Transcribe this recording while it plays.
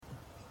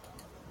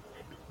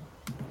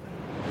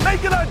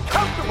Make it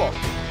uncomfortable.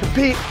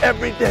 Compete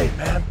every day,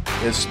 man.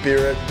 In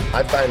spirit,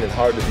 I find it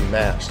hard to be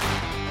matched.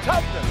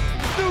 Toughness,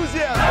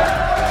 enthusiasm.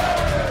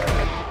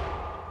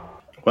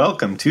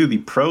 Welcome to the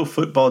Pro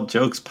Football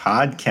Jokes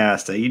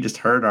podcast. You just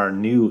heard our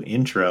new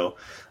intro,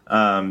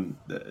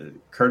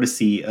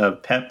 courtesy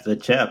of Pep the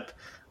Chep,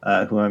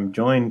 who I'm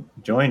joined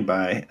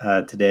by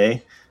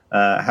today.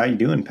 How you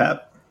doing,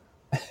 Pep?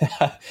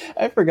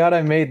 I forgot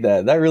I made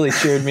that. That really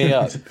cheered me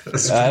up.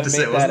 Wasn't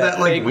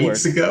that like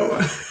weeks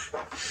ago?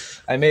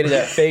 I made it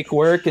at Fake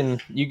Work, and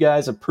you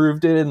guys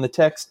approved it in the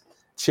text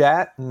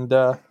chat, and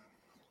that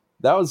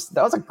was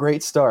a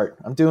great start.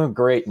 I'm doing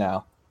great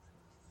now.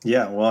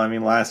 Yeah, well, I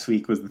mean, last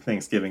week was the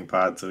Thanksgiving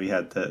pod, so we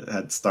had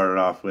to start it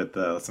off with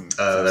some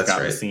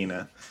Scott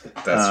Messina.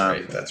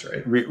 That's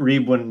right.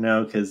 Reeb wouldn't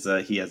know because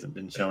he hasn't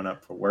been showing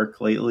up for work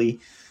lately,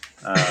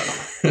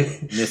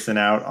 missing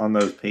out on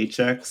those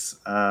paychecks.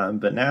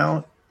 But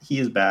now he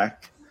is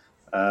back.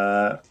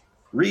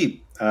 Reeb,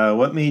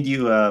 what made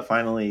you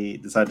finally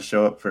decide to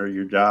show up for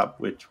your job,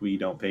 which we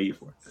don't pay you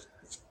for?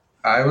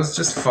 I was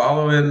just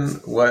following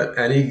what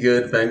any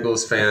good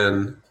Bengals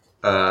fan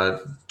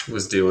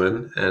was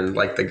doing, and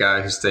like the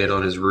guy who stayed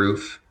on his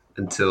roof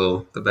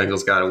until the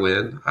Bengals got a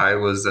win, I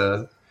was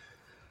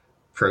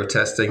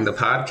protesting the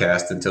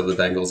podcast until the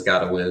Bengals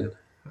got a win.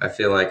 I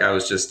feel like I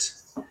was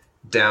just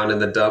down in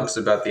the dumps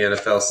about the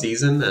NFL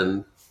season,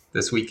 and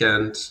this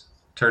weekend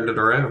turned it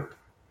around.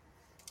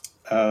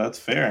 That's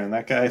fair, and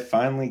that guy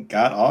finally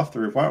got off the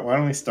roof. Why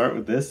don't we start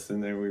with this?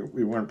 And then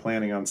we weren't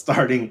planning on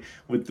starting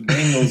with the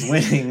Bengals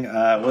winning.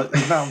 Well,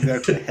 it's not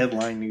exactly the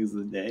headline news of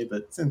the day,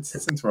 but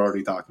since we're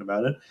already talking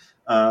about it,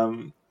 how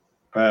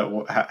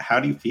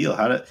do you feel?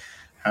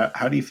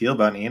 How do you feel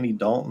about Andy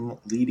Dalton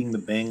leading the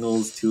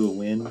Bengals to a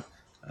win,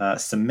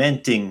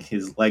 cementing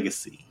his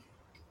legacy?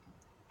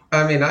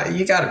 I mean,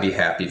 you got to be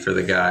happy for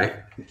the guy.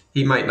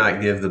 He might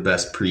not give the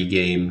best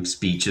pregame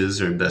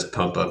speeches or best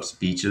pump-up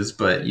speeches,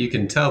 but you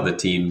can tell the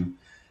team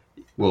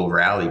will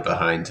rally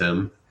behind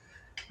him.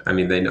 I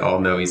mean, they all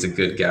know he's a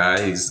good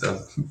guy. He's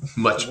a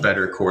much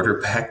better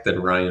quarterback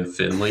than Ryan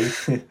Finley.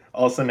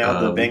 Also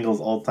now the Bengals'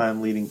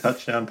 all-time leading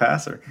touchdown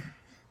passer.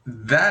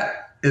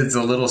 That is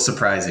a little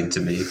surprising to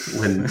me.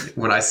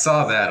 When I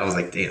saw that, I was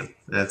like, damn,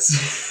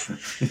 that's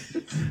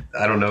 –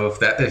 I don't know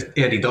if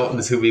Andy Dalton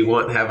is who we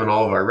want having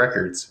all of our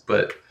records.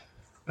 But,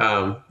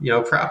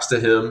 props to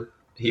him.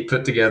 He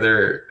put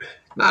together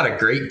not a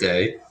great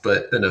day,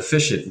 but an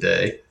efficient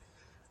day.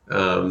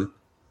 And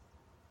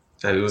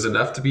it was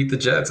enough to beat the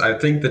Jets. I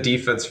think the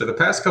defense for the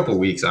past couple of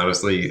weeks,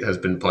 honestly, has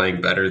been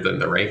playing better than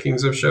the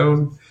rankings have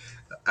shown.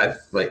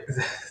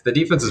 The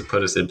defense has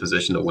put us in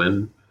position to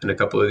win in a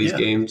couple of these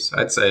games.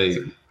 I'd say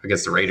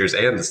against the Raiders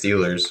and the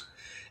Steelers.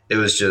 It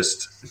was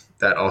just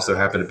that also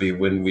happened to be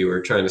when we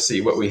were trying to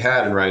see what we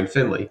had in Ryan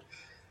Finley.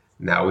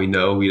 Now we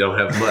know we don't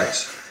have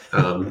much.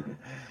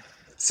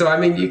 So, I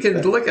mean, you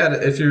can look at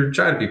it if you're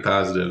trying to be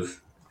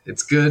positive.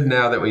 It's good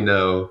now that we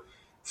know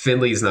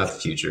Finley's not the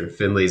future.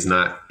 Finley's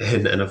not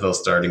an NFL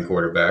starting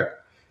quarterback.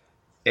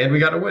 And we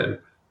got to win.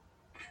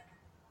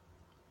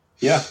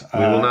 Yeah. We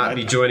will not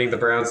be joining the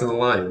Browns and the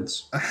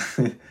Lions.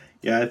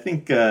 Yeah, I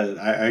think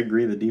I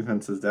agree. The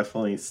defense has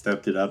definitely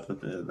stepped it up.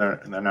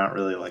 They're not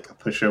really like a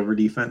pushover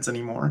defense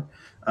anymore.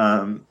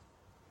 And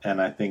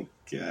I think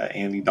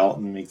Andy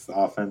Dalton makes the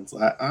offense.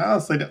 I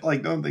honestly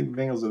don't think the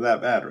Bengals are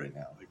that bad right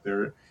now. Like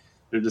they're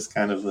just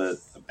kind of a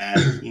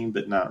bad team,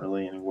 but not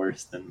really any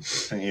worse than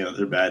any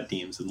other bad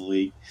teams in the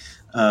league.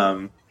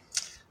 So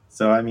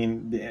I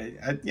mean,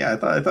 I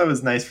thought it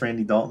was nice for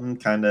Andy Dalton,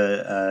 kind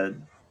of.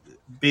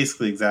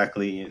 Basically,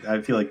 exactly.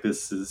 I feel like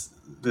this is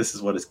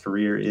what his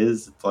career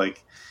is. It's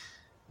like,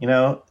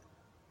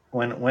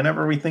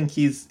 whenever we think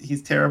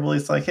he's terrible,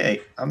 he's like, hey,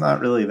 I'm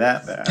not really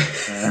that bad.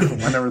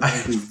 Whenever we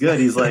think he's good,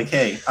 he's like,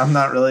 hey, I'm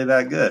not really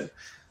that good.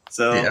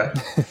 So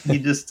he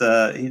just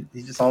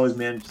always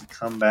manages to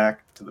come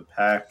back to the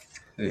pack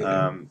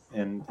and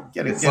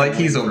get it. It's like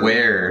he's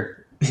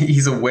aware.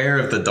 He's aware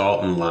of the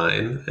Dalton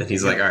line, and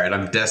he's like, all right,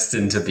 I'm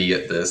destined to be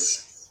at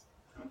this.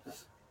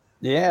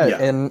 Yeah.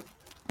 And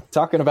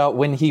talking about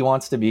when he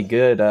wants to be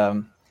good,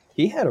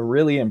 he had a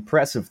really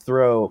impressive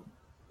throw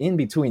in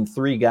between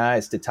three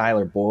guys to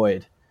Tyler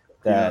Boyd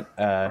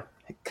that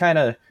kind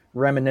of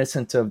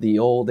reminiscent of the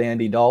old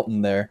Andy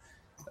Dalton there.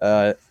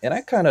 And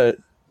I kind of,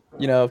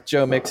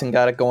 Joe Mixon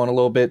got it going a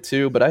little bit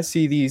too, but I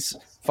see these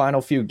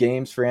final few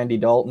games for Andy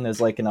Dalton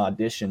as like an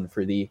audition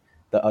for the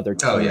other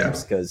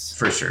teams. Because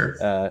for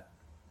sure.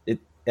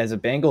 As a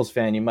Bengals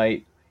fan, you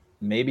might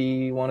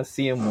maybe want to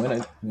see him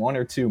win one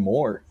or two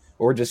more.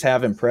 Or just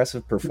have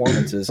impressive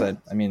performances.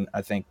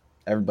 I think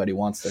everybody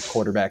wants the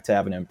quarterback to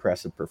have an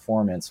impressive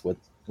performance.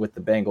 With the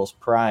Bengals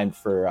primed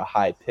for a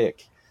high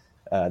pick,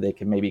 they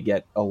can maybe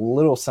get a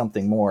little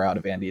something more out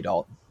of Andy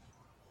Dalton.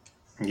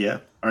 Yeah.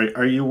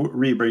 Are you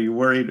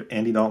worried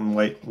Andy Dalton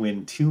might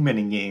win too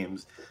many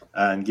games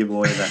and give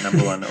away that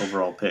number one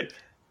overall pick?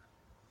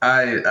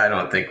 I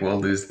don't think we'll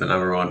lose the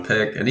number one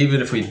pick. And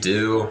even if we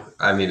do,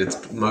 I mean,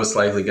 it's most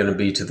likely going to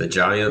be to the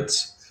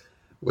Giants,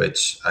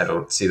 which I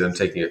don't see them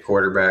taking a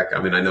quarterback.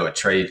 I mean, I know a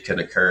trade can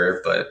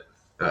occur, but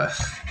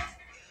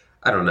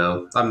I don't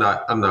know. I'm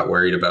not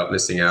worried about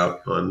missing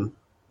out on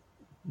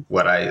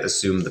what I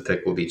assume the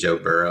pick will be Joe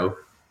Burrow.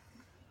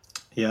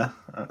 Yeah,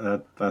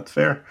 that's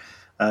fair.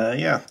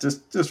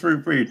 Just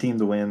root for your team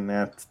to win.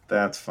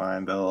 That's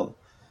fine. They'll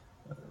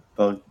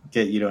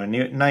get you to a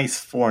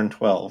nice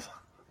 4-12.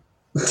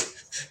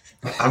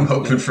 I'm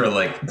hoping for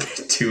like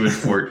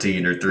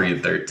 2-14 or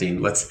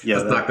 3-13. Let's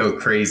not go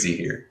crazy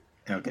here.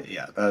 Okay,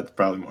 yeah, that's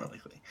probably more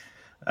likely.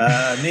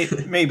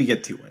 Maybe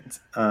get 2 wins.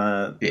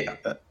 Yeah,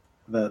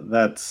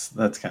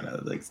 that's kind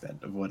of the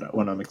extent of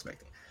what I'm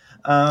expecting.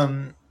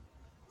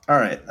 All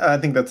right, I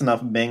think that's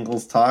enough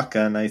Bengals talk.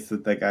 Nice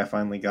that guy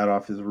finally got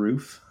off his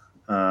roof.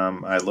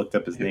 I looked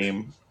up his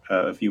name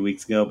a few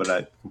weeks ago, but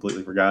I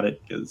completely forgot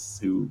it because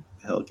who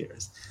the hell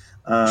cares?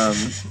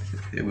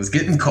 It was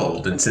getting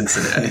cold in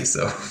Cincinnati,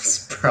 so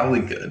it's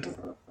probably good.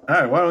 All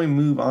right, why don't we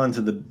move on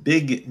to the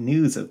big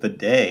news of the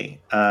day?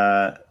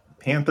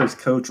 Panthers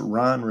coach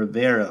Ron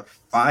Rivera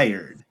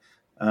fired.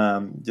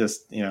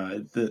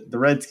 The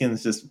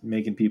Redskins just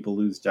making people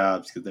lose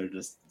jobs because they're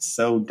just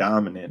so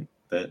dominant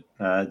that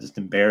just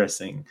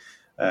embarrassing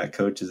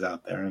coaches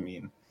out there. I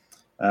mean,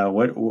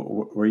 what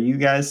were you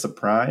guys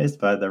surprised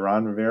by the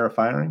Ron Rivera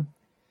firing?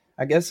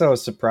 I guess I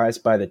was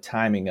surprised by the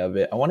timing of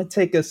it. I want to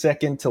take a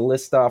second to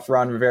list off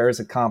Ron Rivera's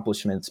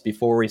accomplishments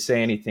before we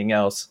say anything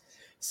else.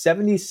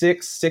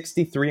 76,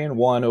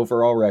 63-1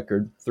 overall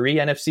record, 3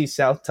 NFC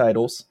South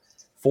titles,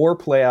 4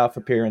 playoff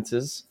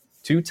appearances,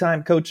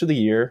 2-time Coach of the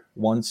Year,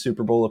 1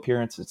 Super Bowl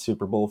appearance at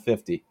Super Bowl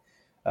 50.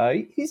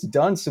 He's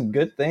done some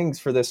good things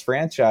for this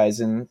franchise,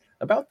 and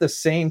about the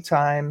same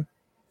time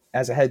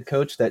as a head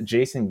coach that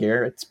Jason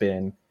Garrett's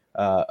been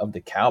of the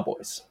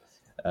Cowboys.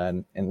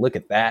 And look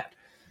at that.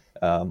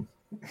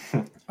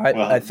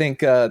 I think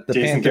the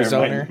Jason Panthers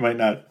Garrett owner might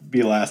not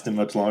be lasting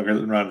much longer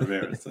than Ron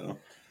Rivera. So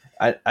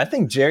I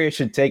think Jerry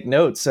should take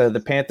notes.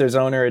 The Panthers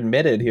owner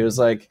admitted, he was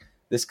like,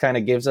 this kind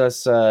of gives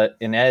us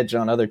an edge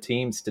on other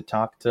teams to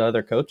talk to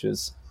other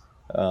coaches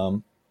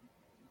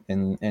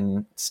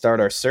and start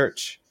our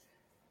search.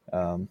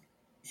 I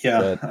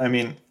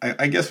mean,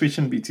 I guess we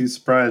shouldn't be too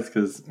surprised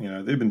because,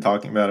 they've been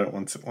talking about it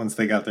once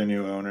they got their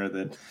new owner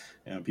that,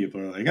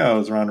 people are like, oh,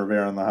 is Ron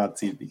Rivera on the hot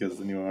seat because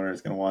the new owner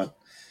is going to want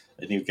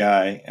a new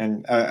guy.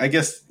 And I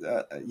guess,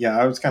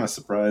 I was kind of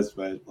surprised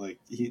by, like,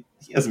 he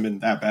hasn't been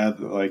that bad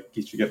that, like,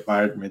 he should get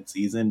fired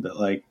mid-season. But,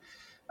 like,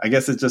 I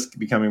guess it's just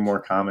becoming more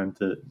common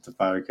to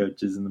fire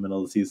coaches in the middle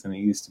of the season. It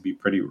used to be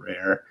pretty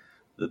rare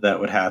that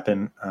would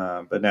happen.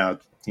 But now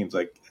it seems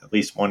like at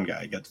least one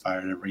guy gets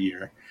fired every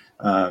year.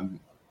 I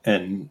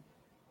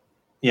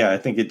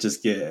think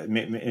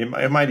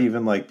it might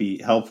even like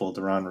be helpful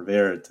to Ron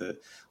Rivera to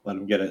let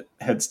him get a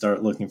head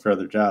start looking for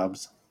other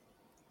jobs.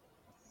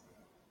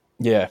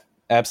 Yeah,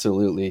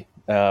 absolutely.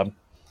 And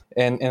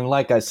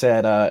like I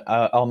said,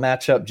 I'll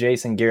match up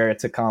Jason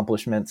Garrett's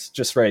accomplishments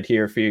just right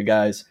here for you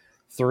guys.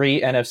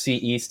 3 NFC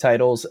East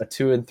titles, a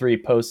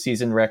 2-3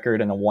 postseason record,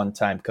 and a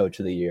 1-time Coach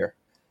of the Year,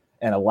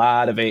 and a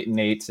lot of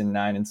 8-8s and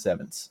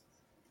 9-7s.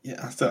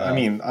 Yeah, so I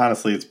mean,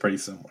 honestly, it's pretty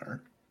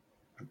similar.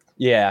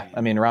 Yeah,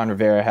 I mean, Ron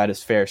Rivera had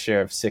his fair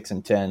share of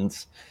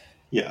 6-10s.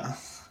 Yeah,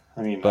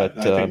 I mean, but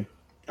I think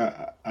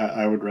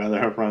I would rather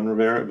have Ron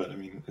Rivera, but I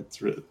mean,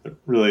 it's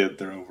really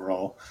their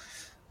overall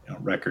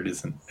record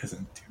isn't too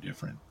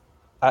different.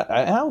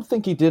 I don't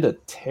think he did a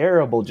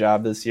terrible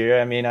job this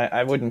year. I mean,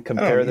 I wouldn't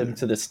compare them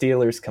to the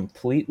Steelers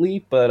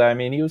completely, but I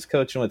mean, he was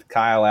coaching with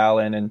Kyle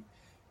Allen,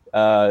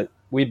 and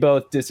we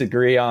both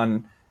disagree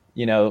on,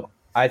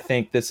 I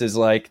think this is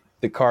like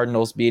the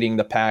Cardinals beating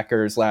the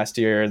Packers last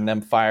year and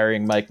them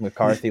firing Mike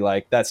McCarthy.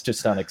 Like, that's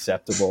just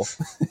unacceptable.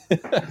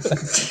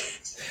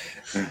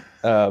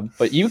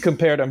 But you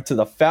compared him to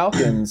the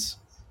Falcons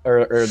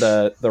or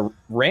the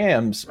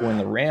Rams when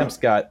the Rams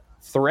got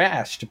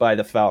thrashed by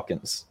the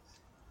Falcons.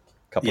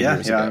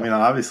 Years ago. I mean,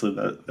 obviously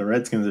the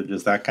Redskins are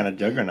just that kind of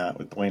juggernaut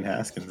with Dwayne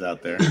Haskins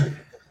out there.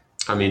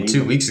 I mean,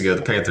 2 weeks ago,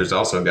 the Panthers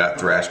also got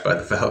thrashed by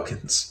the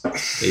Falcons, a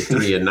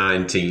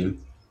 3-9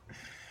 team.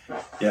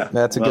 Yeah,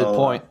 that's a good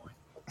point.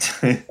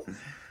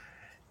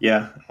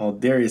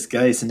 Darius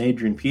Geis and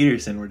Adrian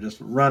Peterson were just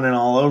running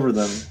all over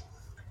them.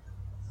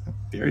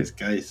 Darius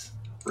Geis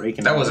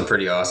breaking. That was a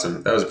pretty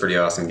awesome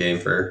game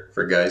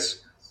for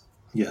Geis.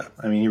 Yeah,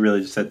 I mean, he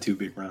really just had 2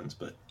 big runs,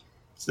 but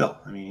still,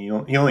 I mean,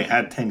 he only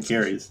had 10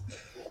 carries.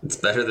 It's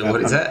better than what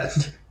he's had.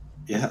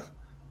 Yeah,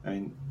 I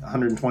mean,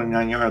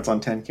 129 yards on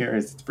 10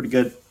 carries. It's pretty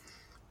good.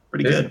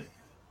 Pretty good.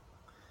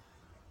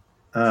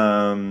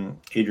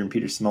 Adrian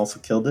Peterson also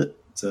killed it.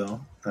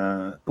 So,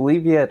 I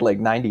believe he had like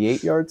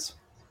 98 yards.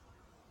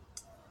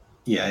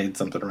 Yeah, he had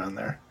something around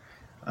there.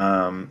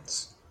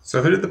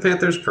 So who did the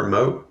Panthers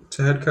promote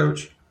to head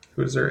coach?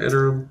 Who is their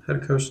interim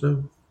head coach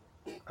now?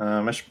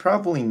 I should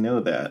probably know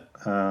that.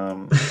 I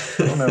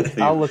don't know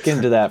if I'll look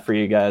into that for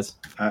you guys.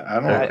 I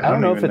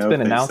don't know if it's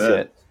been announced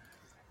yet.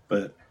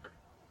 But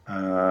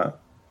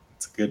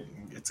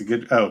it's a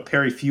good. Oh,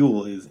 Perry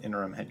Fuel is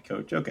interim head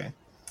coach. Okay.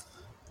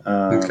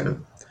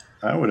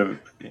 I would have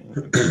been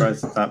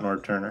surprised it's not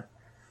Nord Turner.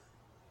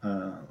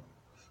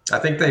 I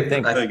think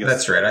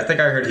that's right. I think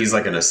I heard he's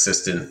like an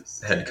assistant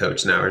head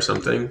coach now or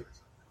something.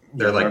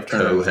 They're like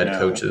co-head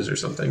coaches or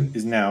something.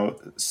 He's now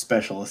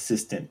special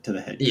assistant to the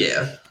head coach.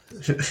 Yeah.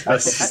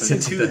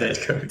 Assistant to the head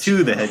coach.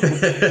 To the head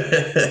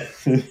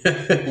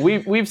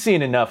coach. We've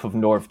seen enough of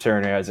Norv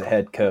Turner as a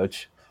head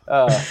coach,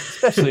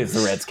 especially as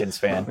the Redskins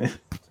fan.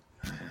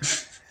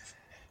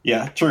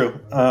 Yeah, true.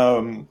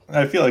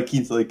 I feel like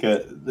he's like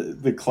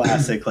the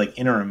classic like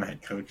interim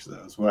head coach,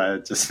 though. Is why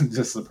it's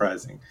just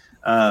surprising.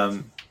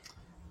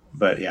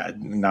 But yeah,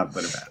 not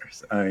that it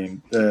matters. I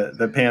mean,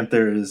 the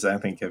Panthers, I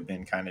think, have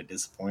been kind of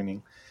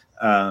disappointing.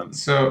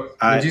 So,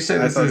 would you say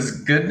this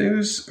is good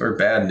news or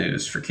bad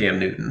news for Cam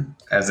Newton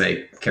as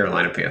a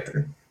Carolina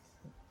Panther?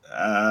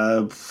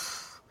 I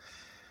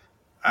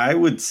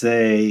would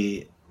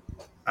say,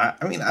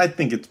 I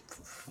think it's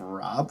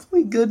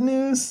probably good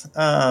news.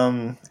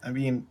 I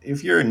mean,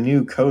 if you're a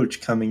new coach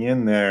coming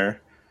in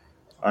there,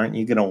 aren't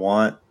you going to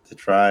want to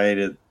try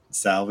to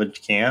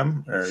salvage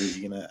Cam? Or are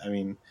you going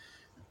to,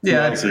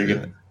 yeah.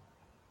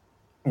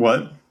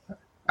 What?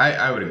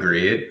 I would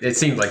agree. It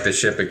seemed like the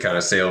ship had kind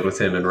of sailed with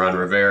him and Ron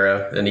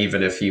Rivera. And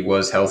even if he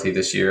was healthy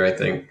this year, I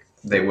think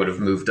they would have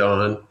moved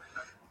on.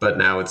 But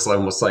now it's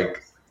almost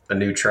like a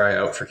new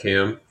tryout for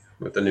Cam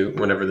with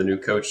whenever the new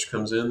coach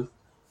comes in.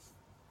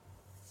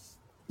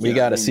 We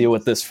got to see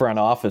what this front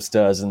office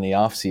does in the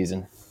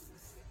offseason.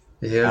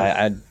 Yeah.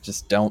 I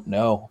just don't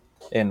know.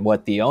 And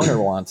what the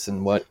owner wants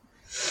and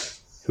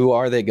who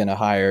are they going to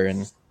hire,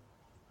 and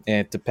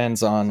it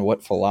depends on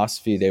what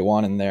philosophy they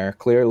want in there.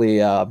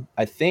 Clearly,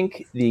 I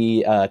think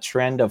the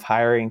trend of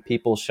hiring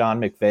people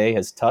Sean McVay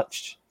has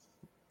touched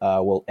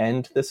will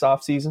end this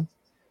offseason.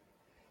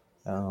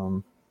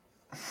 And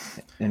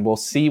we'll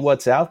see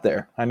what's out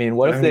there. I mean,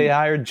 what if they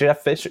hired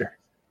Jeff Fisher?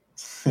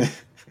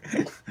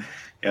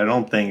 Yeah, I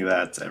don't think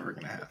that's ever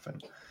going to happen.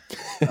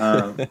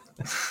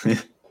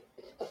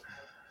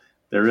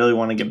 They really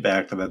want to get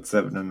back to that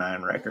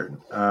 7-9 record.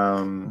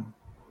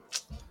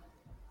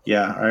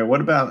 Yeah. All right.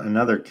 What about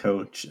another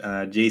coach,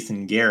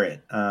 Jason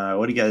Garrett?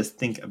 What do you guys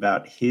think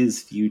about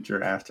his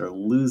future after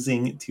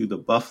losing to the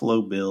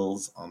Buffalo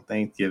Bills on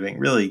Thanksgiving?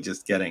 Really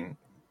just getting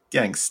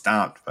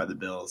stomped by the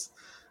Bills.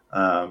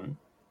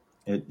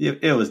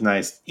 It was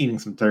nice eating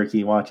some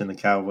turkey, watching the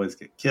Cowboys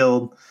get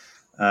killed.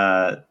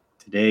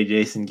 Today,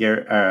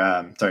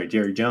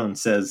 Jerry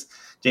Jones says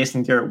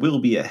Jason Garrett will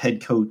be a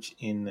head coach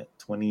in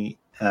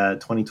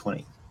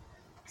 2020.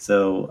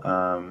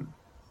 So,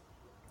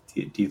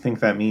 do you think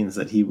that means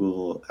that he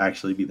will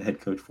actually be the head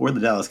coach for the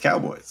Dallas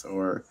Cowboys,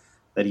 or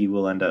that he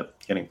will end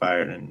up getting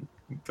fired and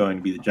going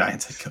to be the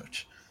Giants head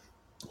coach?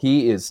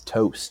 He is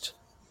toast.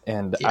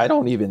 And yeah. I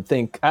don't even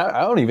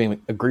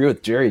agree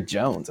with Jerry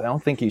Jones. I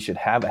don't think he should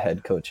have a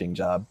head coaching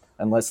job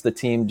unless the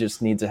team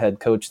just needs a head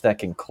coach that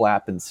can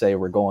clap and say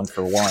we're going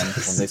for one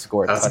when they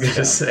score a touchdown. I was going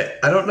to say,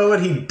 I don't know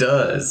what he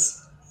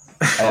does.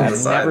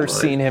 I've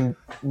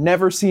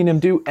never seen him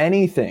do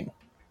anything.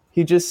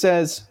 He just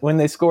says when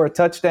they score a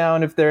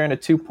touchdown, if they're in a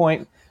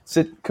 2-point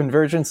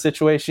conversion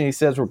situation, he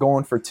says we're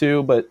going for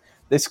 2. But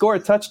they score a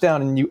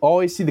touchdown, and you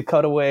always see the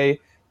cutaway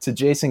to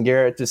Jason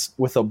Garrett just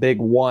with a big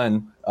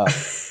 1 up.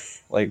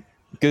 Like,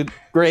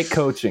 great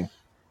coaching.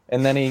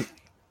 And then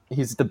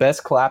he's the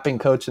best clapping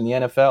coach in the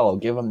NFL. I'll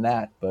give him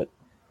that. But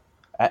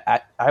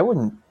I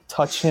wouldn't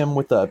touch him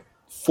with a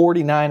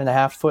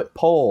 49.5-foot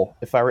pole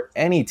if I were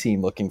any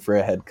team looking for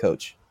a head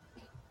coach.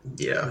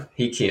 Yeah,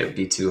 he can't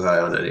be too high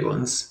on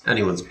anyone's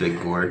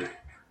big board.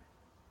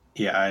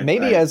 Yeah,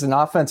 maybe as an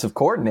offensive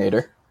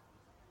coordinator.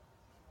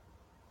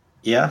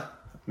 Yeah,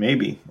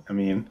 maybe. I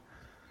mean,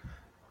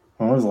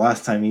 when was the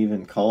last time he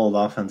even called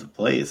offensive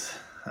plays?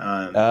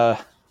 Oh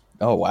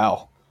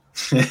wow,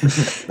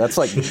 that's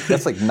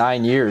like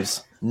 9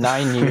 years.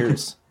 9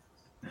 years.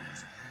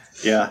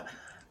 Yeah.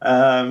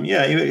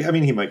 Yeah. I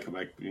mean, he might come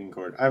back in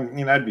court. I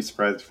mean, I'd be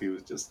surprised if he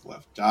was just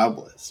left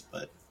jobless,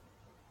 but.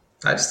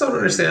 I just don't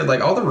understand, like,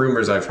 all the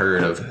rumors I've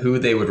heard of who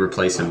they would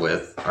replace him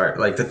with are,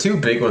 like, the 2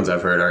 big ones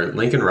I've heard are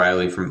Lincoln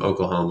Riley from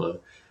Oklahoma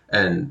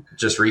and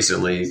just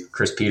recently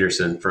Chris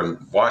Peterson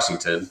from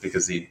Washington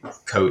because he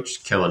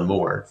coached Kellen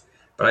Moore.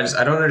 But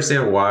I don't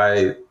understand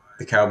why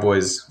the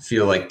Cowboys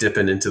feel like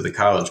dipping into the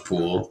college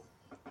pool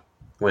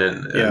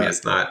when I mean,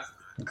 it's not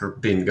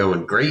been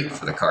going great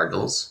for the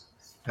Cardinals.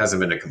 It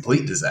hasn't been a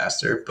complete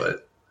disaster,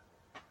 but.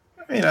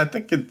 I mean, I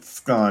think it's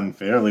gone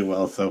fairly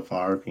well so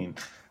far. I mean,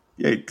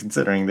 yeah,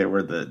 considering they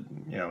were the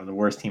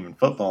worst team in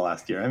football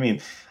last year. I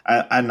mean,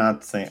 I'm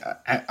not saying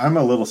I'm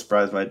a little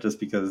surprised by it just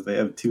because they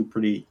have 2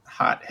 pretty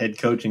hot head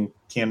coaching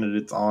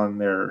candidates on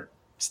their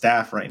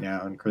staff right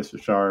now, and Chris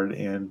Richard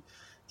and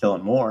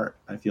Kellen Moore.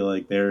 I feel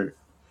like they're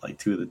like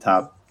 2 of the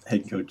top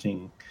head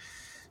coaching,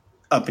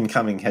 up and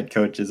coming head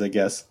coaches, I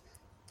guess.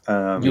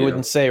 You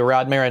wouldn't say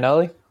Rod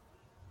Marinelli?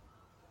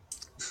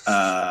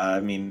 I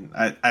mean,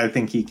 I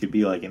think he could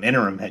be like an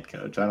interim head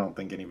coach. I don't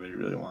think anybody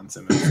really wants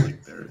him as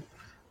like their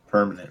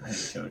permanent head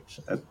coach.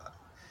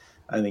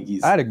 I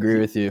think I'd agree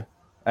with you.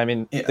 I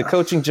mean, the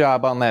coaching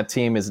job on that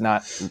team is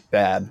not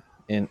bad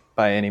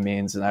by any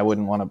means, and I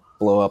wouldn't want to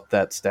blow up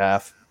that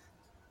staff.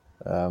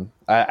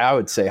 I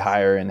would say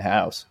higher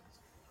in-house.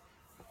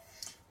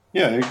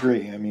 Yeah, I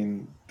agree. I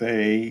mean,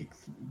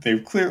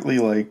 they've clearly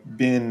like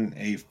been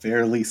a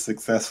fairly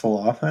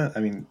successful offense. I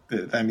mean,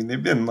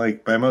 they've been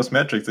like by most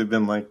metrics, they've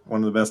been like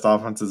one of the best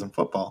offenses in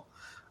football.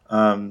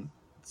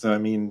 So I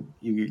mean,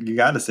 you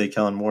got to say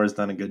Kellen Moore has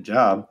done a good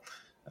job.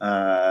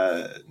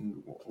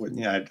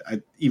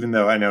 Even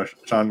though I know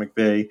Sean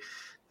McVay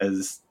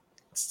has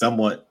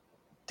somewhat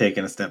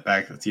taken a step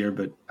back this year,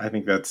 but I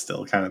think that's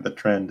still kind of the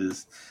trend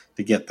is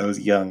to get those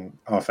young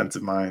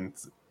offensive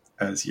minds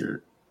as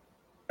your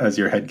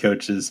head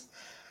coaches.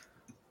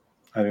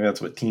 I think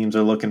that's what teams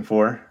are looking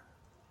for.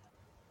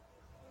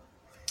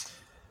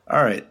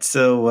 All right,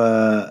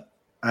 so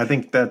I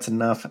think that's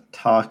enough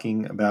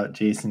talking about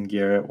Jason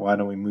Garrett. Why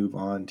don't we move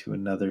on to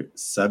another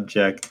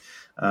subject?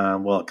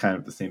 Well, kind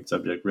of the same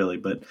subject, really,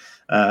 but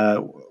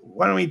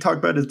why don't we talk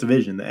about his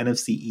division, the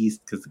NFC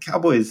East? Because the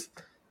Cowboys,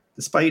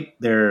 despite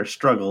their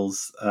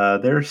struggles,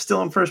 they're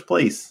still in first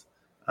place,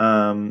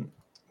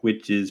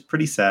 which is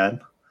pretty sad.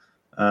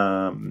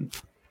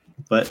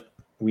 But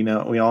we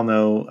all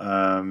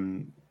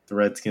know the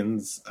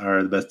Redskins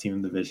are the best team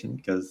in the division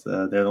because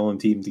they're the only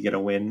team to get a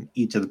win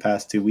each of the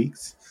past 2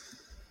 weeks.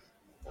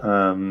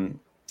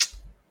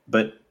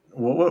 But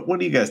what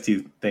do you guys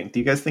think? Do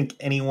you guys think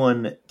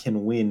anyone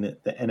can win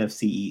the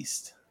NFC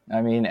East?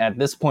 I mean, at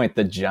this point,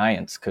 the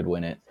Giants could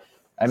win it.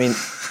 I mean,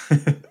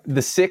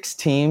 the 6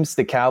 teams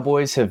the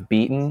Cowboys have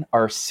beaten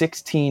are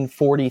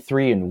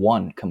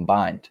 16-43-1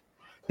 combined.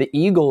 The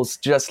Eagles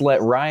just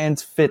let Ryan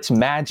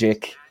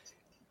Fitzmagic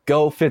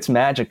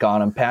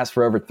on him, pass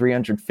for over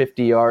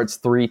 350 yards,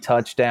 3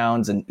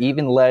 touchdowns, and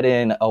even let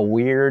in a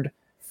weird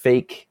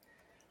fake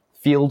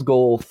field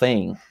goal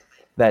thing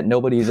that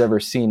nobody's ever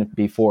seen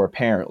before,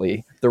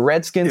 apparently. The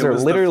Redskins are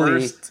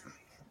literally...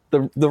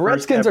 The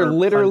Redskins are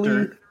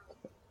literally...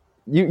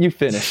 You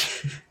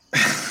finish.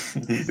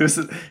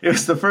 It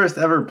was the first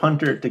ever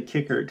punter to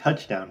kicker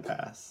touchdown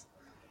pass.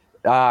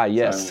 Ah,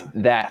 yes,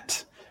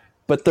 that.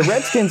 But the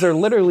Redskins are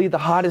literally the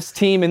hottest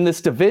team in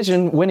this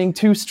division, winning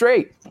 2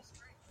 straight.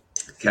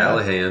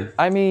 Callahan.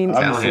 I mean...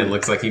 Callahan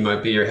looks like he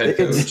might be your head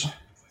coach.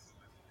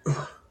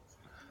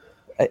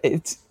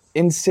 It's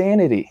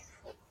insanity.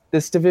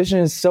 This division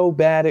is so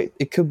bad,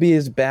 it could be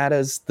as bad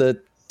as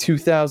the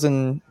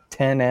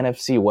 2010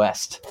 NFC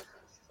West.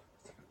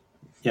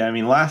 Yeah, I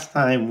mean, last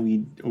time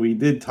we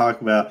did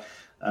talk about,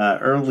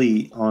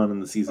 early on in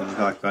the season, we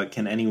talked about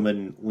can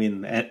anyone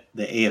win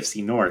the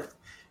AFC North?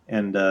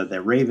 And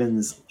the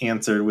Ravens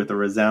answered with a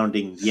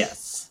resounding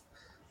yes.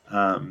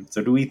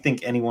 So do we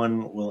think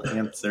anyone will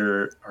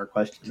answer our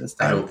question this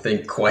time? I don't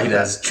think quite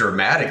as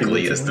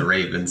dramatically as the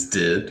Ravens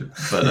did,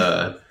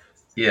 but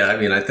yeah, I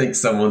mean, I think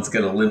someone's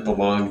going to limp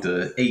along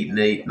to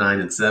 8-8,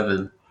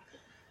 9-7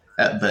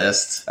 at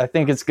best. I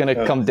think it's going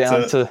to come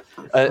down to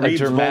a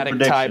dramatic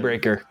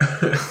tiebreaker.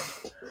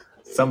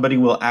 Somebody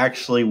will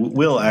actually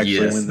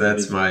yes, win.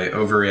 That's my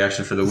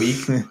overreaction for the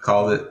week.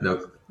 Called it.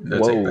 No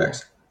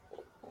takebacks.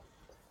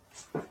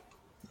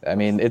 I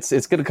mean, it's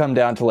going to come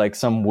down to like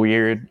some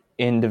weird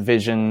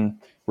in-division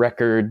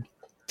record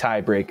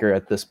tiebreaker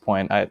at this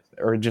point,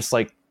 or just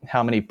like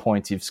how many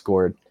points you've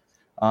scored.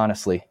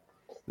 Honestly,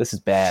 this is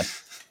bad.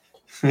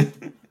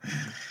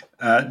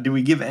 Do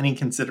we give any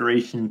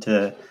consideration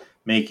to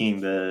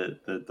making the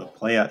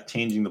playoff,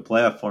 changing the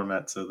playoff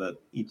format so that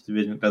each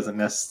division doesn't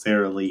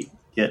necessarily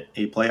get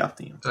a playoff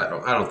team? I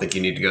don't think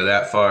you need to go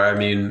that far. I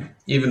mean,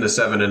 even the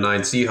 7-9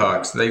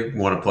 Seahawks, they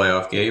won a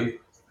playoff game,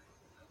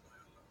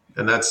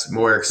 and that's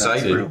more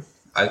exciting.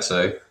 I'd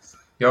say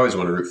you always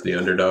want to root for the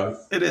underdog.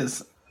 It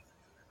is.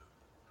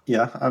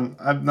 Yeah, I'm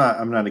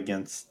not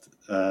against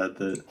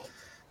the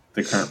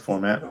current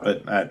format,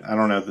 but I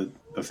don't know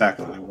the fact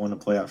that they won a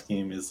playoff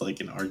game is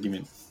like an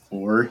argument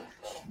for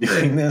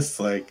doing this.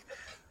 Like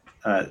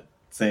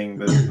saying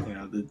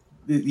that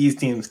these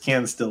teams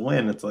can still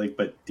win. It's like,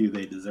 but do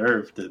they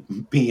deserve to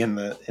be in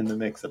the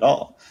mix at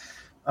all?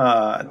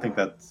 I think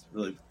that's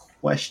really the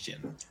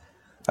question.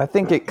 I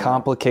think it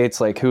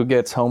complicates like who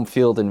gets home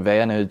field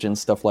advantage and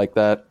stuff like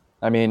that.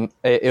 I mean,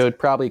 it would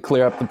probably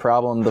clear up the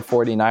problem the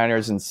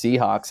 49ers and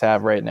Seahawks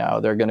have right now.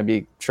 They're going to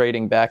be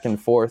trading back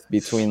and forth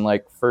between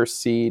like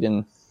first seed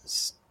and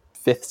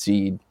 5th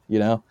seed,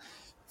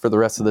 for the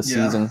rest of the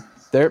season.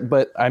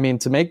 But I mean,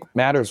 to make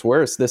matters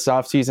worse, this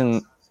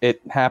offseason,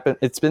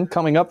 it's been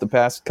coming up the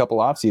past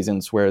couple off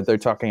seasons where they're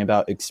talking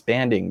about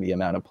expanding the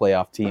amount of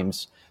playoff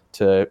teams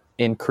to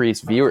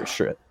increase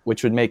viewership,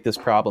 which would make this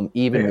problem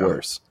even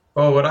worse.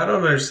 Well, what I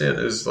don't understand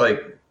is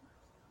like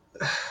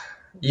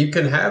you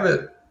can have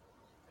it.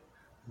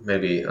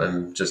 Maybe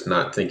I'm just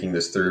not thinking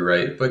this through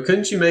right, but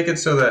couldn't you make it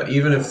so that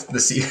even if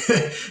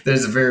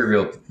there's a very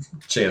real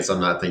chance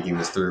I'm not thinking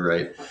this through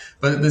right,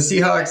 but the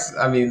Seahawks,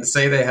 I mean,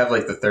 say they have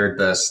like the 3rd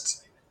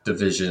best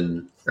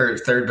division or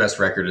 3rd best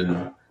record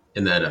in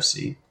the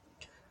NFC.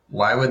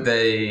 Why would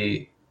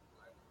they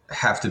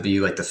have to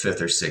be like the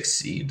 5th or 6th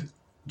seed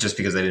just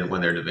because they didn't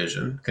win their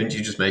division? Couldn't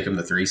you just make them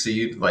the 3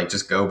 seed? Like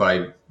just go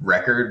by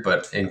record,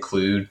 but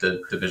include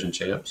the division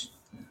champs?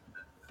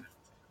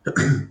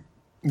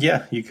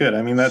 Yeah, you could.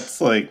 I mean, that's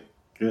like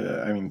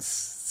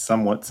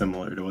somewhat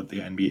similar to what the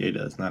NBA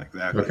does. Not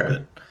exactly,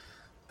 Okay.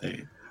 but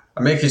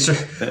I'm making sure.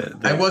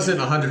 I wasn't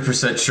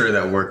 100% sure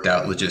that worked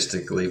out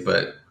logistically,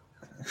 but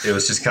it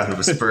was just kind of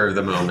a spur of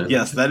the moment.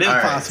 Yes, that is All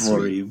right, possible,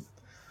 sweet. Reeve.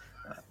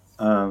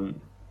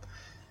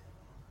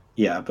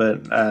 Yeah,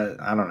 but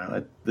I don't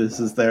know. This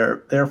is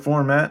their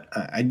format.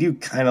 I do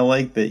kind of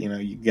like that.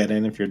 You get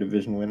in if you're a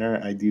division winner.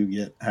 I do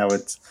get how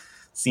it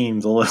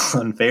seems a little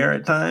unfair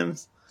at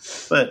times,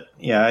 but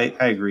yeah,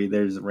 I agree.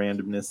 There's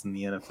randomness in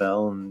the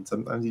NFL, and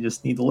sometimes you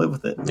just need to live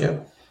with it. Yeah.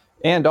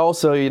 And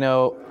also,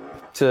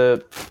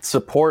 to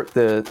support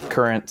the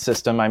current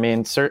system, I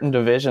mean, certain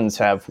divisions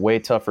have way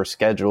tougher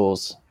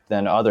schedules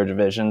than other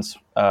divisions.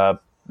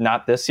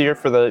 Not this year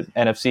for the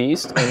NFC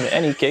East in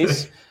any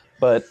case,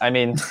 but I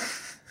mean,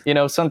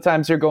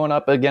 sometimes you're going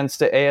up against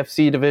the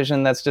AFC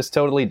division that's just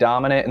totally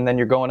dominant, and then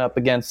you're going up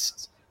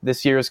against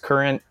this year's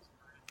current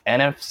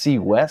NFC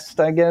West,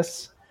 I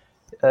guess.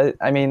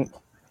 I mean,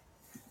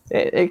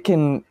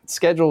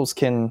 schedules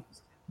can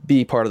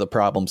be part of the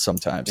problem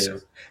sometimes. Yeah.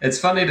 It's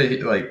funny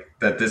to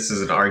that this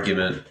is an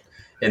argument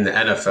in the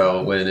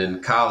NFL when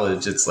in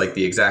college it's like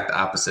the exact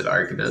opposite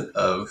argument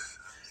of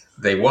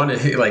they want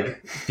to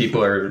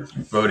people are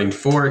voting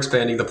for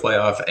expanding the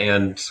playoff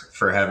and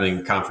for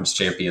having conference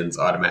champions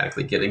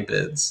automatically getting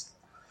bids.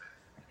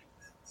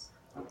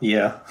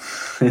 Yeah.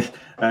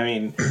 I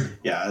mean,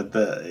 yeah,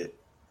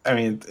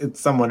 it's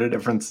somewhat a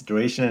different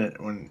situation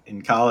when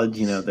in college,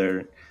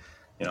 they're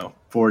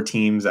 4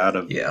 teams out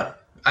of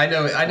I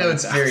know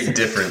it's very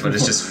different, but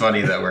it's just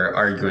funny that we're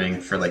arguing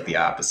for the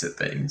opposite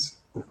things.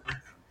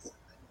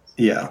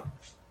 Yeah.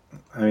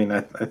 I mean,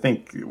 I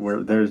think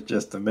there's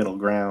just a middle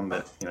ground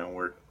that,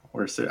 we're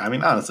I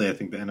mean, honestly, I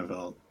think the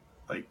NFL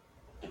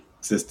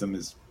system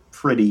is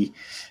pretty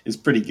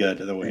good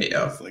the way it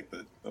is,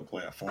 the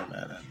playoff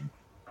format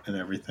and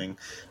everything.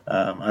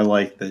 I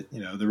like that,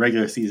 the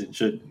regular season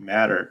should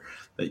matter,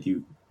 that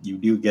you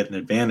do get an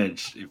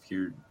advantage if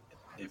you're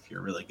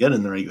really good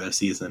in the regular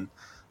season.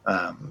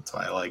 That's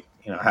why I like,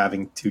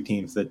 having 2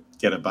 teams that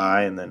get a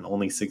bye and then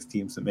only 6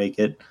 teams that make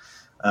it.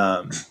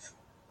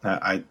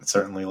 I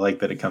certainly like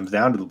that it comes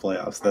down to the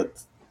playoffs.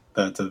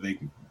 That's a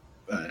big.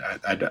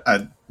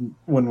 I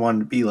wouldn't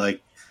want to be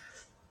like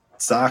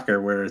soccer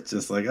where it's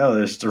just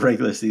there's the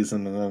regular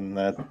season and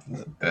then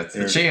that's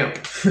the champ.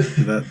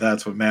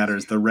 That's what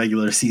matters. The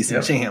regular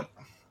season champ.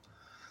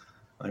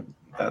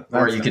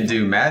 Or you can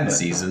do Madden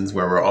seasons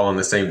where we're all in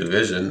the same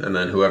division, and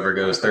then whoever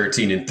goes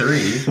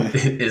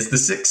 13-3 is the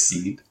 6th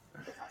seed.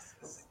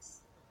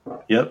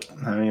 Yep,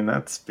 I mean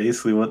that's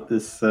basically what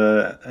this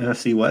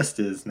NFC West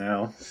is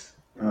now.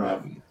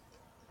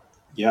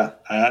 Yeah,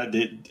 I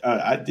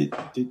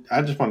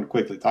just wanted to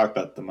quickly talk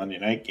about the Monday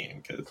night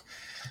game because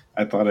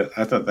I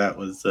thought that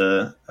was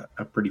a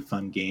pretty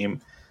fun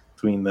game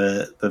between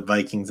the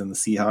Vikings and the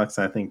Seahawks.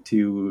 I think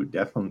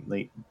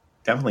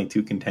definitely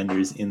 2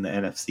 contenders in the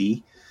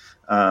NFC.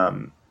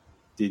 What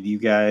do you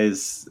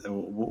guys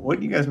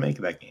make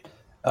of that game?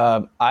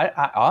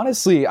 I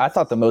honestly, I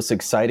thought the most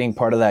exciting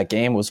part of that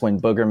game was when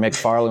Booger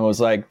McFarland was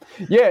like,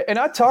 yeah, and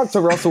I talked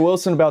to Russell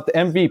Wilson about the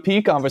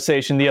MVP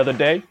conversation the other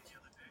day.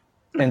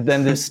 And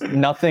then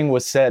nothing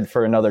was said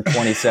for another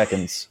 20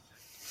 seconds.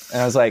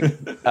 And I was like,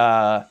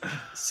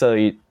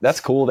 that's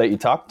cool that you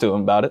talked to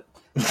him about it.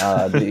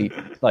 Did he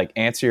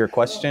answer your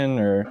question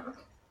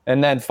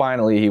and then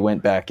finally he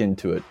went back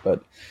into it.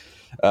 But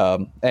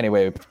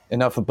anyway,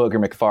 enough of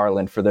Booger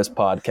McFarland for this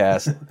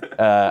podcast.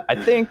 I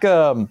think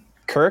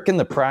Kirk in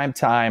the prime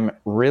time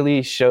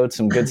really showed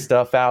some good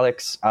stuff,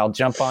 Alex. I'll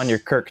jump on your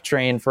Kirk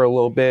train for a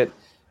little bit.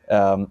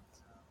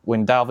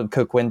 When Dalvin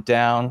Cook went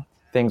down,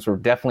 things were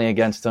definitely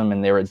against him,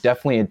 and they were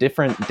definitely a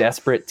different,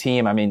 desperate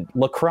team. I mean,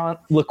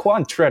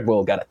 Laquan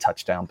Treadwell got a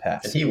touchdown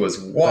pass. And he was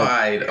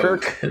wide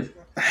open.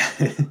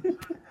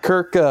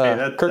 Kirk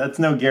that's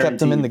no guarantee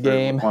kept him in the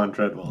game. Laquan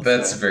Treadwell,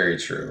 that's very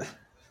true.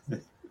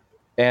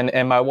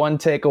 And my one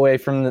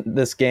takeaway from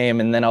this game,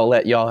 and then I'll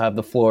let y'all have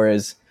the floor,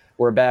 is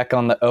we're back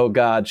on the, oh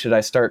God, should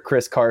I start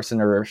Chris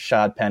Carson or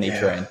Rashad Penny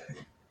train?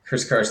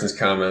 Chris Carson's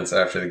comments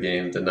after the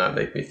game did not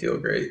make me feel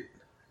great.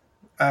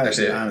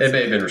 Actually, it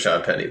may have been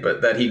Rashad Penny,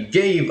 but that he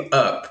gave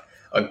up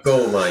a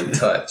goal line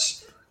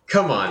touch.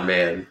 Come on,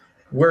 man.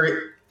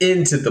 We're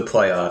into the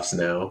playoffs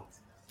now.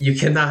 You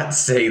cannot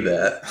say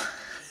that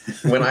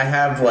when I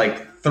have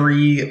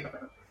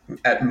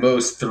at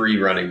most three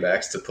running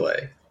backs to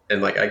play.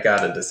 And I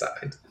got to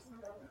decide.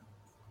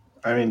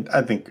 I mean,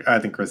 I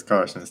think Chris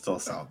Carson is still a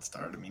solid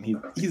start. I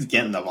mean, he's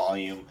getting the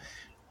volume.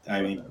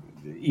 I mean,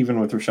 even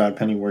with Rashad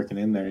Penny working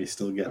in there, he's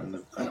still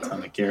getting a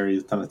ton of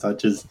carries, a ton of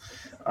touches.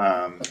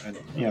 And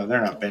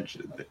they're not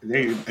benching.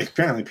 They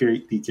apparently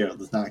Pete Carroll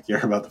does not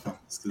care about the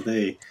fumbles because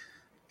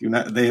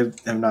they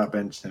have not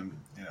benched him,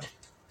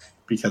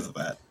 because of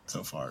that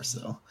so far.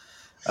 So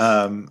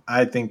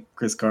I think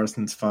Chris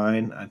Carson's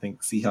fine. I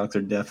think Seahawks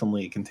are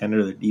definitely a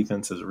contender. Their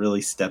defense has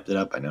really stepped it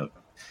up. I know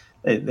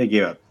they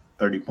gave up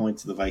 30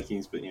 points to the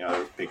Vikings, but there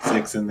was Big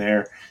Six in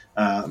there.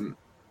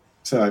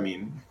 So I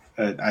mean,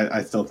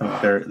 I still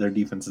think their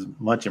defense is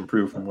much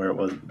improved from where it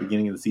was at the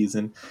beginning of the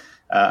season.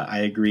 I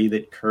agree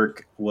that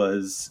Kirk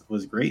was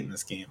great in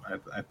this game.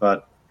 I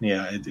thought,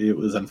 it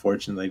was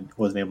unfortunate they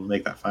wasn't able to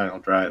make that final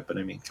drive. But,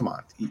 I mean, come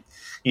on.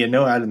 He had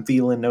no Adam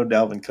Thielen, no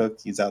Dalvin Cook.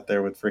 He's out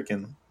there with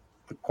freaking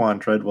Quan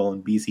Treadwell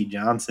and B.C.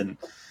 Johnson.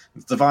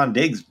 And Stephon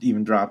Diggs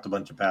even dropped a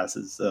bunch of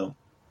passes. So,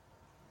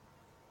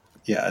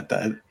 yeah.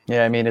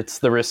 I mean, it's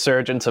the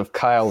resurgence of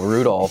Kyle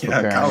Rudolph. Yeah,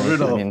 apparently. Kyle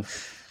Rudolph.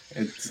 I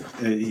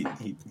mean,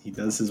 he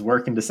does his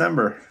work in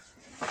December.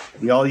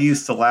 We all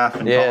used to laugh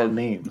and call him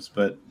names,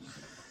 but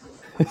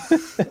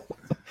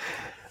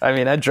I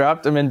mean, I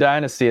dropped him in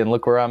Dynasty, and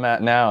look where I'm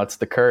at now. It's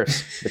the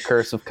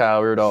curse of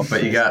Kyle Rudolph.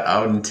 But you got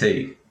Auden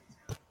Tate.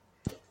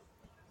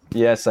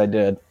 Yes, I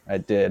did,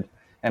 and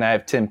I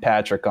have Tim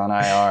Patrick on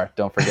IR.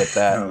 Don't forget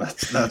that. Oh,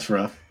 that's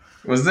rough.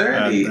 Was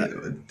there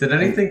did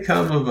anything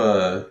come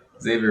of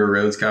Xavier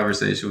Rhodes'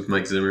 conversation with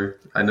Mike Zimmer?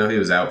 I know he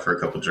was out for a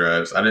couple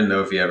drives. I didn't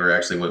know if he ever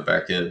actually went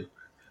back in.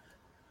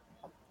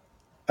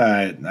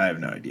 I have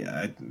no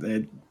idea.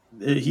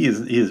 He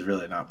has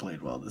really not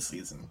played well this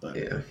season. But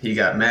yeah, he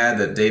got mad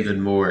that David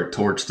Moore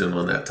torched him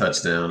on that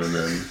touchdown, and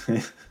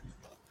then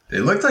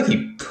it looked like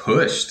he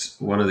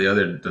pushed one of the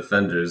other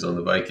defenders on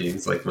the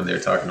Vikings, like when they were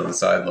talking on the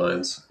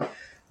sidelines.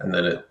 And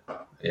then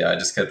I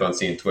just kept on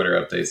seeing Twitter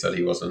updates that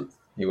he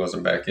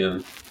wasn't back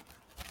in.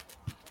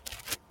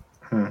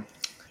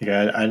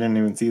 Yeah, I didn't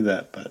even see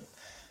that, but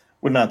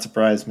would not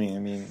surprise me. I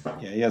mean,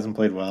 he hasn't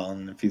played well,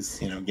 and if he's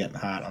getting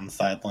hot on the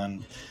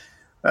sideline,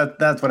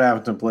 that's what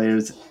happens when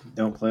players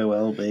don't play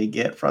well. They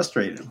get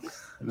frustrated,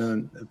 and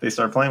then if they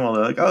start playing well,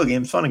 they're like, "Oh,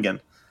 game's fun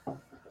again."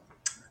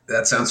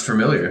 That sounds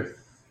familiar.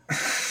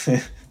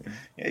 Yeah,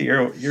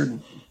 you're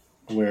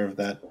aware of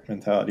that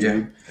mentality.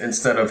 Yeah.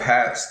 Instead of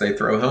hats, they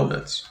throw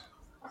helmets.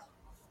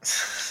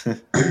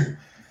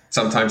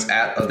 Sometimes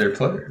at other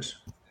players.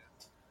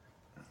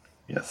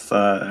 Yes,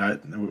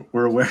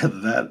 we're aware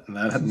of that.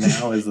 That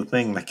now is the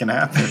thing that can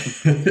happen.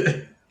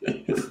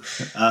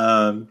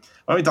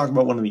 Why don't we talk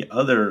about one of the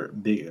other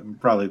big,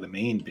 probably the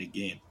main big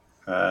game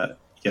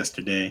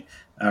yesterday?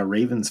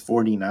 Ravens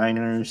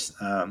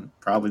 49ers,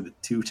 probably the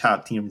two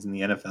top teams in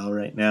the NFL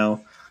right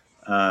now.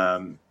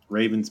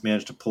 Ravens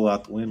managed to pull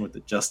out the win with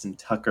the Justin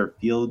Tucker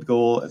field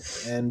goal at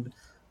the end.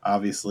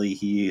 Obviously,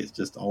 he is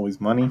just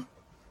always money.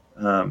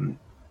 Do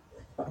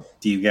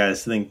you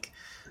guys think?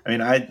 I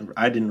mean, I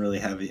didn't really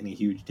have any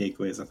huge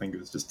takeaways. I think it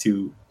was just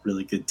two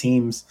really good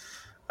teams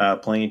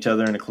playing each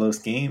other in a close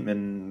game,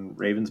 and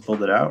Ravens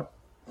pulled it out.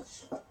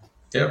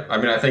 Yeah, I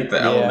mean, I think the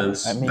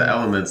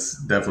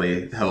elements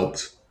definitely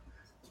helped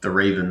the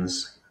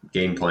Ravens'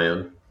 game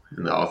plan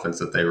and the offense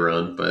that they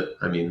run. But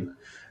I mean,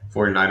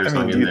 49ers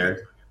hung in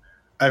there.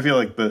 I feel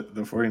like the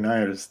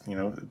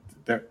 49ers,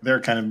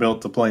 they're kind of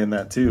built to play in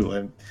that too.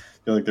 I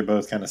feel like they're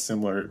both kind of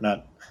similar,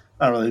 not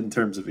really in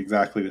terms of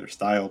exactly their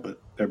style, but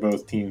they're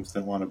both teams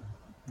that want to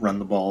run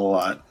the ball a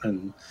lot,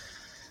 and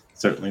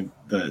certainly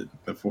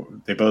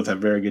they both have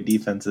very good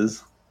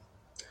defenses.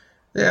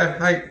 Yeah,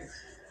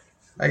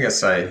 I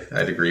guess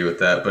I'd agree with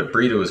that, but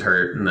Breida was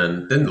hurt, and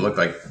then didn't look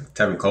like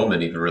Tevin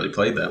Coleman even really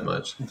played that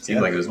much. It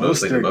seemed like it was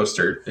mostly the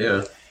Mostert.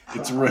 Yeah,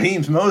 it's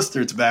Raheem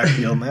Mostert's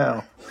backfield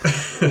now.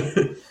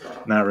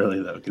 Not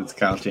really though, because it's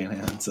Kyle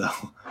Shanahan. So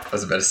I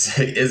was about to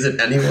say, is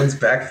it anyone's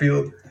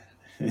backfield?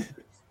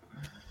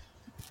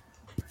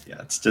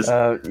 Yeah, it's just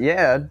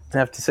I'd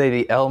have to say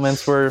the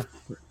elements were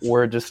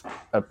just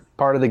a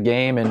part of the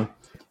game, and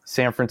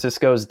San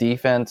Francisco's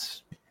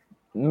defense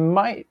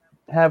might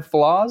have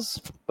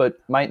flaws, but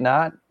might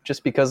not,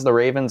 just because the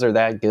Ravens are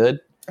that good.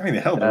 I mean, they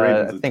held the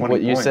Ravens. I think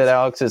what you said,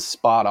 Alex, is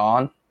spot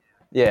on.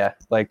 Yeah,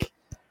 like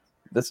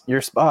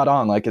you're spot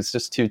on. Like, it's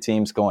just two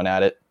teams going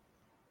at it.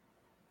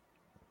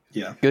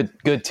 Yeah,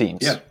 good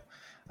teams. Yeah,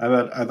 I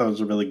thought it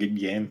was a really good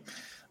game.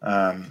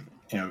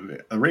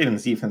 The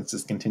Ravens defense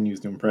just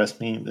continues to impress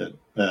me. That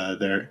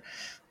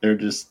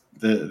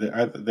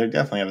they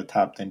definitely have a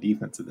top 10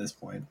 defense at this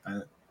point.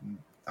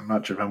 I'm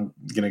not sure if I'm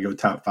going to go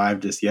top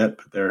 5 just yet,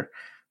 but they're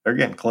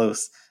getting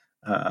close.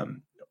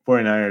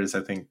 49ers,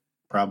 I think,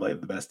 probably have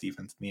the best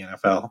defense in the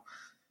NFL.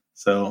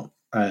 So,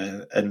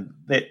 and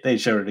they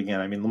showed it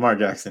again. I mean, Lamar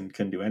Jackson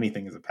couldn't do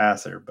anything as a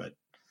passer, but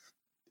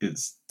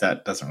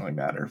that doesn't really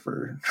matter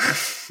for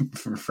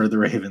the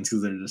Ravens,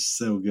 because they're just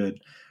so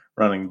good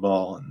running the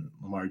ball, and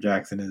Lamar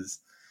Jackson is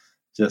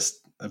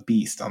just a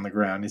beast on the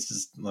ground. He's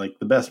just like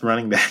the best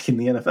running back in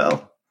the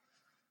NFL,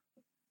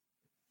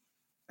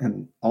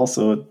 and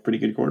also a pretty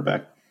good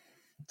quarterback.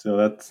 So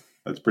that's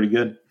pretty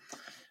good.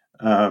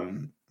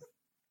 All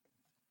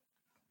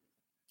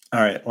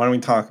right, why don't we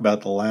talk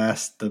about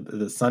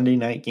the Sunday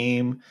night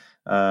game?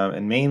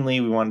 And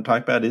mainly we want to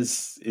talk about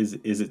is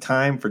it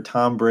time for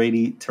Tom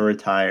Brady to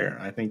retire?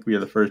 I think we are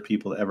the first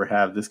people to ever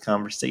have this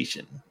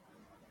conversation.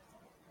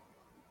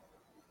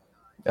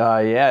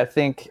 I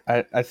think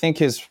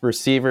his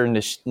receiver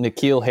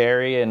N'Keal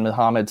Harry and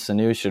Mohamed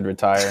Sanu should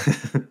retire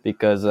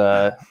because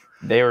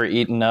they were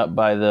eaten up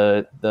by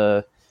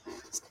the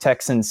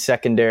Texans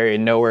secondary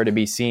and nowhere to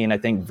be seen. I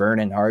think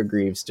Vernon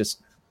Hargreaves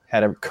just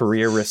had a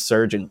career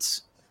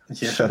resurgence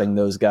shutting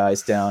those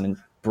guys down. And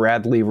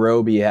Bradley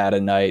Roby had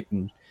a night.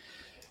 And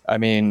I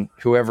mean,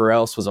 whoever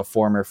else was a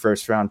former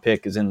first-round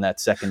pick is in that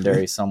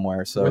secondary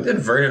somewhere. So when did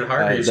Vernon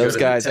Hargreaves those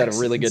guys had a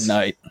really good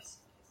night.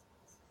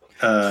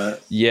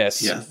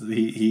 Yes. Yes,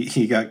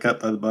 he got cut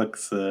by the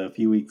Bucs a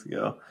few weeks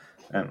ago,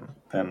 and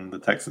then the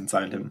Texans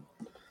signed him.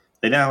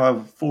 They now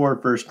have 4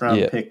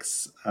 first-round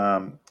picks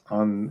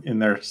in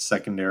their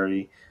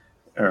secondary,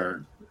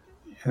 and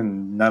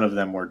none of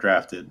them were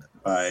drafted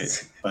by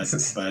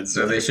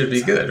so they should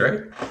be good,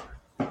 right?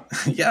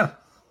 yeah.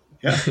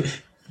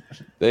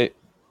 They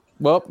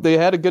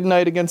had a good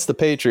night against the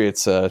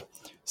Patriots,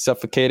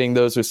 suffocating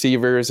those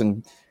receivers,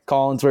 and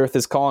Collinsworth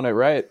is calling it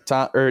right.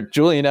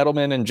 Julian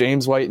Edelman and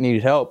James White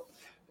need help,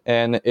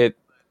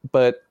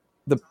 but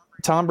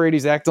Tom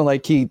Brady's acting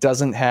like he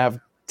doesn't have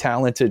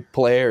talented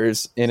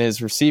players in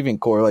his receiving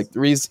core. Like the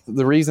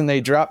reason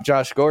they dropped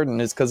Josh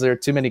Gordon is because there are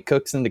too many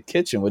cooks in the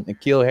kitchen with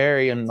N'Keal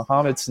Harry and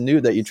Mohamed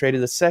Sanu that you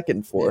traded a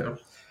second for.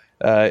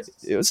 Yeah.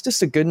 It was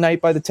just a good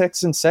night by the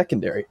Texans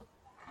secondary.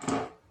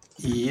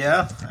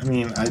 Yeah, I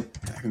mean,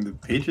 the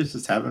Patriots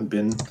just haven't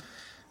been,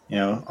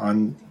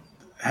 Tom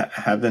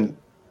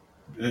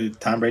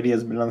Brady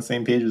hasn't been on the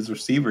same page as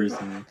receivers,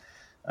 and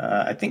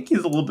I think he's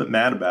a little bit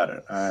mad about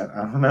it. I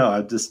don't know.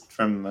 I just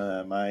from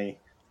my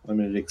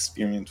limited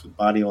experience with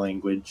body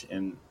language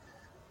and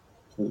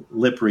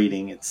lip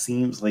reading, it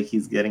seems like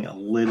he's getting a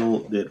little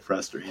bit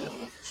frustrated.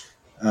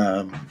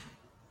 I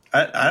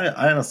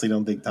honestly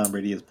don't think Tom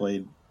Brady has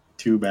played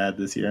too bad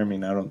this year. I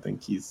mean, I don't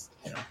think he's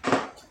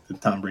the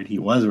Tom Brady he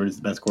was, where he's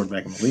the best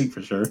quarterback in the league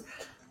for sure.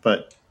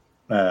 But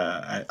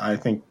I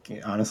think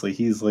honestly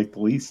he's like the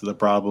least of the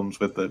problems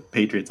with the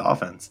Patriots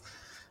offense.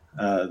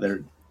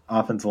 Their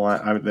offensive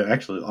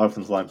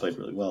line played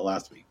really well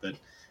last week, but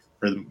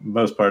for the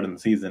most part in the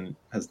season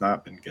has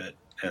not been good,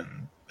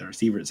 and the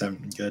receivers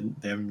haven't been good.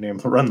 They haven't been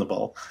able to run the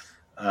ball.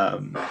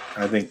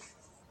 I think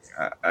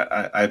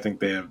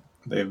they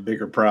have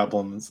bigger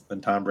problems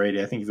than Tom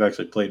Brady. I think he's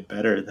actually played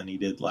better than he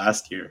did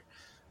last year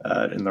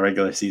in the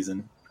regular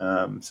season.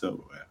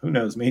 So who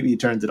knows? Maybe he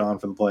turns it on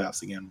for the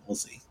playoffs again. We'll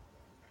see.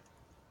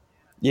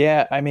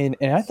 Yeah, I mean,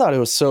 and I thought it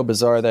was so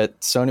bizarre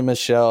that Sony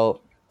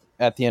Michel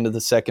at the end of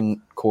the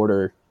second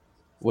quarter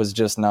was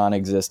just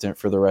non-existent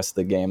for the rest of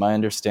the game. I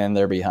understand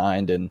they're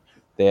behind and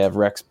they have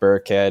Rex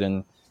Burkhead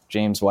and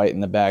James White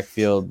in the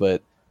backfield,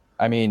 but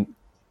I mean,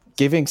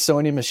 giving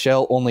Sony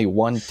Michel only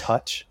one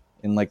touch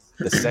in like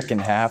the second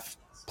half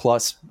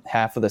plus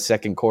half of the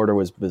second quarter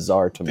was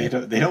bizarre to me.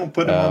 They don't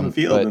put him on the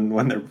field and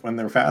when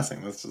they're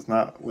fasting. That's just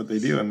not what they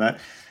do.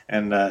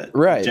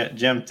 Right.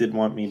 Jem did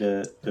want me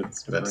to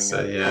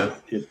bring up.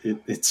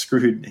 It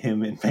screwed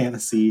him in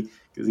fantasy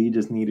because he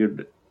just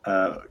needed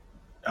a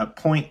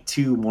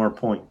 0.2 more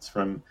points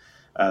from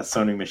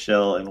Sony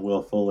Michel and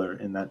Will Fuller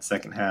in that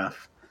second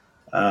half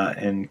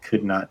and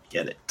could not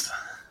get it.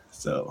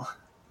 So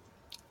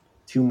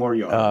 2 more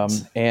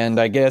yards.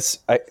 And I guess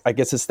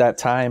it's that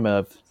time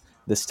of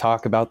this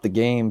talk about the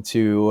game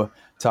to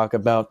talk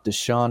about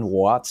Deshaun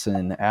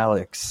Watson.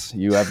 Alex,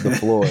 you have the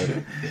floor.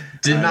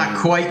 Did not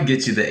quite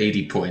get you the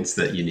 80 points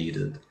that you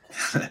needed,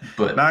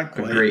 but not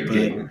quite, a great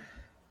game.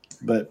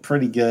 But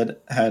pretty good.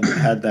 Had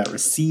that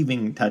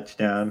receiving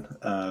touchdown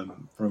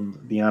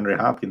from DeAndre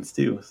Hopkins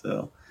too,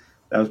 so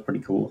that was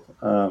pretty cool.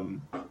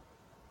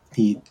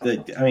 He's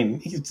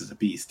just a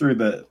beast. Threw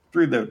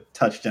the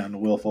touchdown to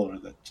Will Fuller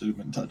that should have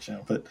been a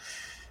touchdown, but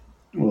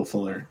Will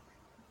Fuller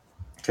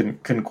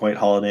couldn't quite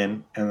haul it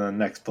in, and then the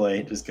next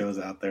play just goes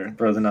out there and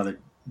throws another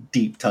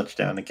deep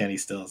touchdown to Kenny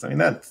Stills. I mean,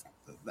 that's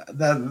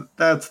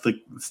the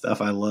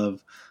stuff I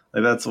love.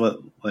 Like that's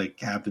what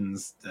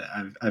happens.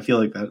 I feel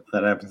like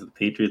that happens to the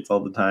Patriots all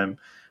the time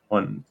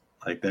when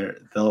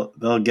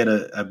they'll get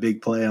a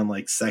big play on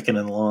like second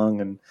and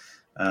long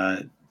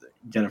and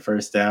get a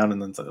first down,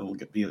 and then it'll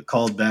be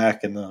called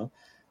back, and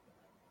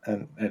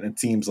it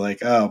seems like,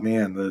 oh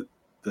man,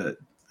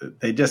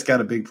 they just got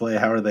a big play.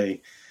 How are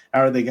they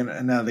gonna?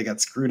 And now they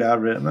got screwed out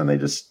of it, and then they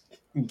just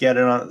get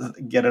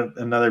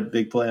another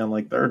big play on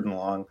like third and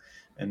long,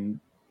 and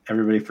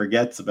everybody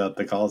forgets about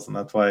the calls, and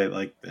that's why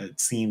it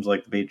seems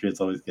like the Patriots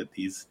always get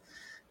these,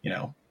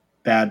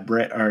 bad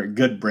or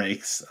good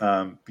breaks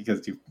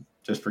because you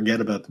just forget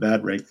about the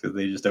bad breaks because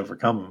they just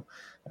overcome them,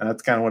 and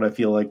that's kind of what I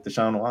feel like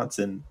Deshaun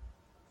Watson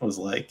was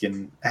like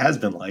and has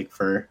been like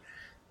for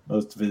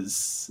most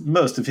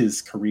of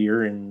his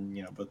career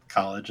and both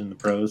college and the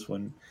pros.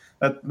 When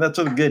that's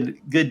what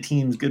good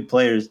teams, good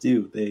players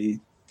do. They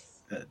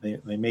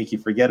make you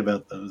forget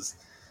about those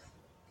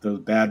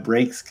bad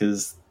breaks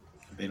because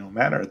they don't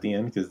matter at the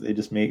end because they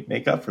just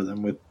make up for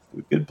them with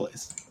good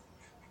plays.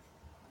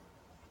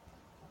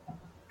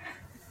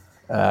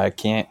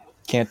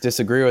 Can't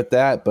disagree with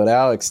that. But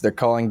Alex, they're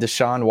calling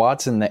Deshaun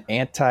Watson the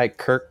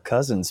anti-Kirk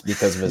Cousins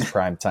because of his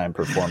primetime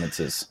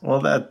performances. Well,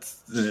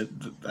 that's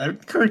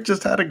Kirk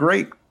just had a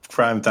great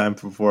primetime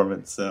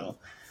performance, so.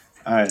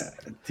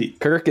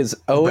 Kirk is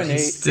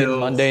 0-8 in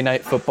Monday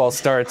Night Football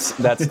starts.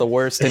 That's the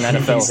worst in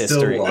NFL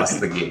history. Still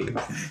lost the game.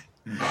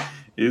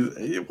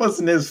 It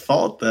wasn't his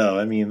fault, though.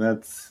 I mean,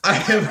 I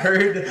have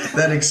heard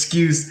that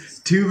excuse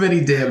too many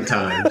damn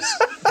times.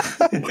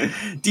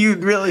 Do you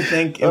really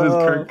think it was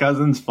Kirk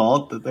Cousins'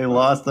 fault that they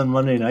lost on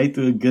Monday night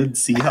to a good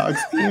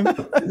Seahawks team?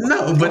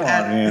 No, but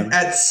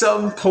at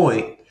some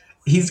point,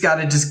 he's got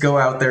to just go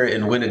out there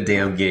and win a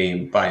damn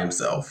game by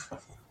himself.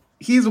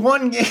 He's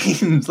won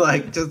games,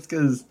 just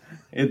because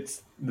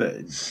it's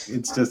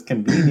just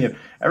convenient.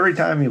 Every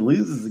time he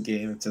loses a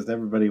game, it's just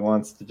everybody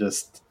wants to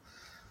just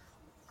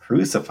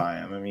crucify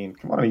him. I mean,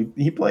 come on,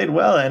 he played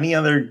well. Any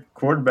other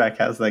quarterback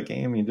has that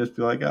game, you just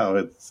be like, oh,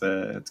 it's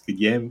a good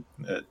game.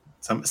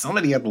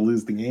 Somebody had to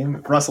lose the game.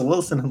 If Russell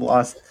Wilson had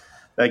lost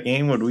that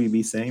game, would we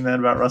be saying that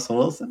about Russell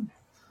Wilson?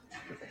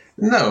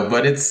 No,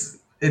 but it's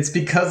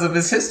because of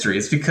his history.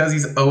 It's because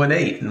he's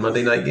 0-8 in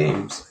Monday night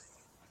games.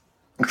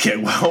 Okay,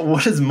 well,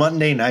 what does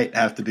Monday night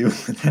have to do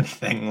with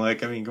anything?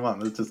 Come on,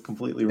 that's just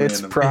completely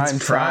random. It's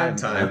prime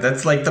time.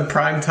 That's like the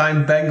prime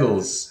time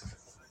Bengals.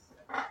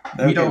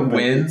 We don't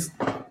win.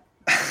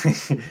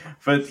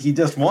 But he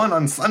just won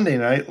on Sunday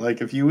night,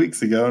 a few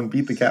weeks ago, and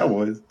beat the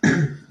Cowboys.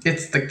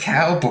 It's the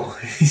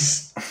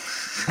Cowboys.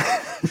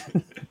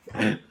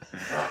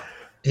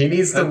 He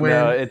needs to win.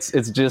 No, it's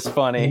just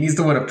funny. He needs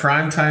to win a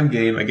primetime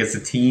game against a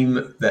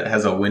team that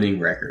has a winning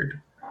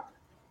record.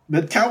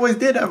 The Cowboys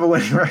did have a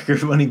winning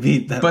record when he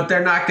beat them. But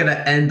they're not going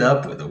to end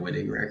up with a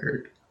winning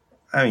record.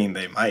 I mean,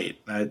 they might.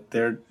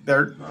 They're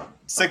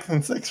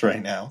 6-6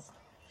 right now.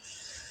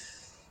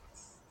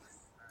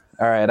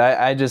 All right,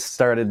 I just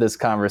started this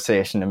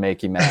conversation to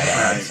make you mad,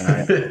 Alex, and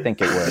I think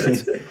it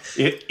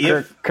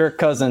worked. Kirk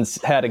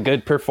Cousins had a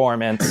good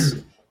performance.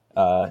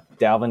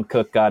 Dalvin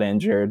Cook got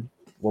injured.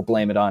 We'll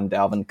blame it on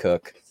Dalvin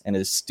Cook and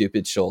his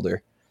stupid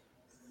shoulder.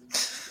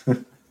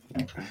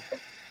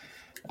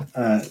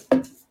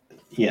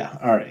 Yeah,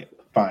 all right,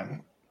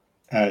 fine.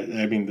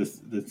 I mean,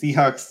 the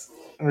Seahawks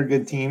are a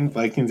good team.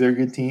 Vikings are a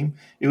good team.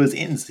 It was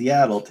in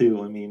Seattle,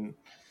 too. I mean,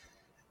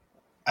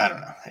 I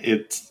don't know.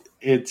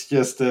 It's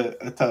just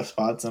a tough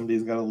spot.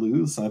 Somebody's got to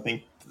lose. I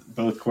think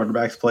both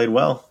quarterbacks played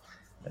well,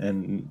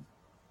 and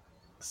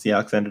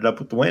Seahawks ended up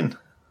with the win.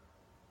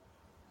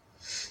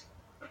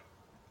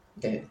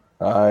 Okay.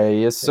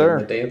 Yes, sir.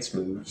 And the dance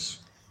moves.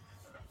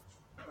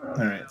 All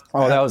right.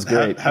 Oh, that was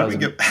great. How did we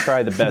get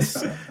probably the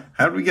best?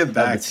 How did we get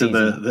back to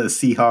the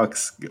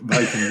Seahawks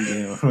Vikings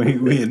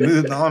game? We had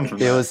moved on from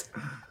that.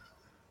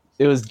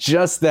 It was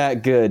just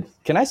that good.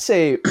 Can I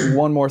say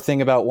one more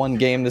thing about one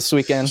game this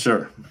weekend?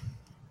 Sure.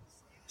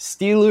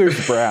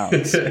 Steelers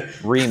Browns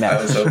rematch.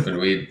 I was hoping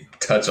we'd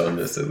touch on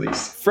this at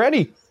least.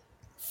 Freddie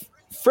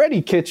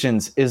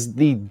Kitchens is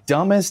the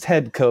dumbest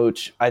head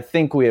coach I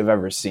think we have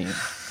ever seen.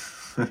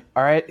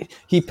 All right.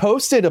 He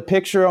posted a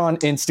picture on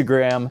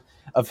Instagram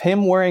of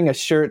him wearing a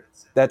shirt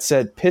that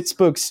said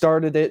Pittsburgh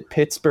started it,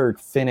 Pittsburgh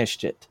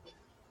finished it.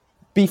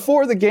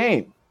 Before the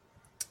game.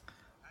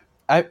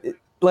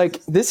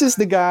 This is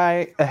the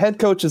guy, a head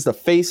coach is the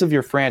face of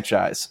your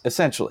franchise,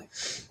 essentially.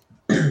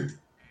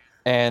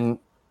 And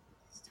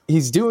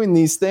he's doing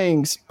these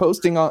things,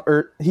 posting on,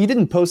 or he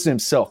didn't post it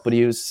himself, but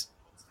he was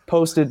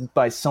posted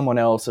by someone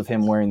else of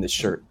him wearing this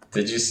shirt.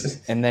 Did you see?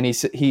 And then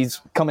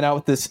he's coming out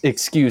with this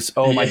excuse,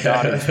 oh, my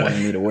daughter's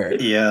wanting me to wear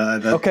it. Yeah.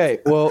 Okay,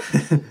 well,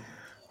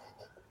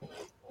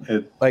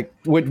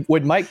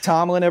 would Mike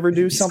Tomlin ever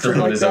do something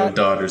like his that? Own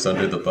daughters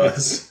under the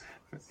bus.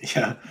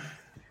 Yeah.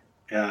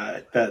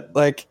 That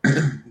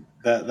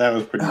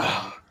was pretty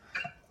bad.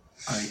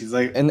 He's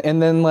like,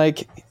 and then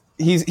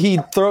he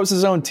throws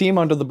his own team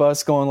under the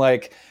bus,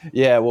 going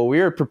yeah, well, we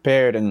were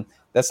prepared, and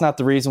that's not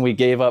the reason we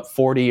gave up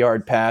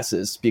 40-yard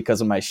passes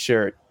because of my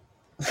shirt.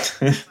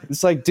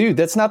 It's dude,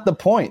 that's not the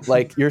point.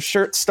 Your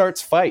shirt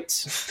starts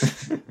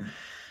fights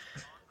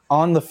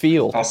on the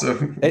field.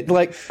 Also,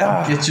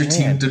 get your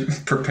team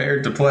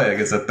prepared to play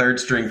against a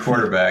third-string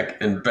quarterback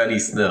and Benny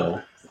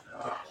Snell.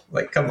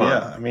 Come on.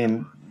 Yeah, I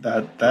mean,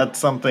 that's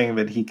something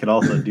that he could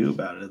also do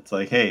about it. It's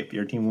hey, if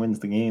your team wins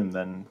the game,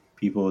 then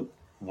people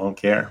won't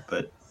care.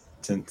 But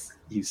since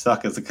you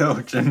suck as a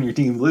coach and your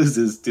team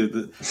loses to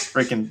the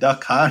freaking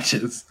Duck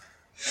Hodges,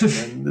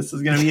 then this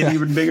is going to be an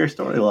even bigger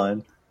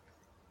storyline.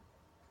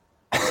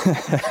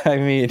 I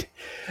mean,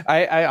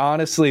 I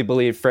honestly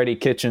believe Freddie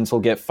Kitchens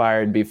will get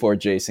fired before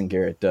Jason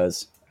Garrett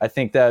does. I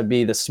think that would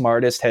be the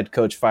smartest head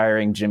coach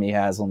firing Jimmy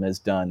Haslam has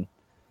done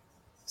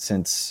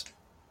since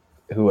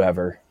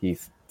whoever he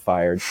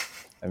fired.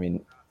 I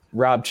mean,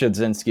 Rob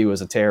Chudzinski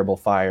was a terrible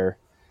fire,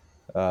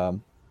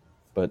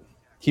 but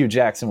Hugh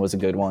Jackson was a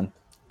good one.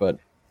 But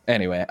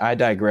anyway, I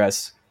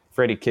digress.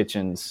 Freddie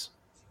Kitchens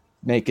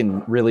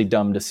making really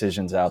dumb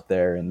decisions out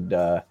there, and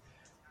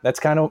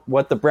that's kind of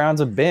what the Browns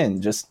have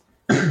been. Just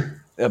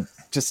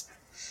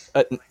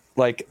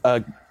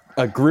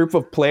a group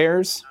of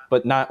players,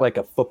 but not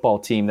a football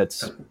team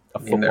that's a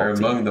football team. They're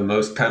among the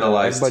most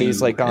penalized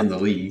teams in the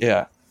league.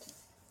 Yeah.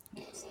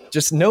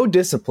 Just no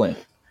discipline.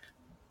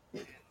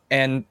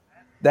 And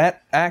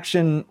that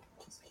action,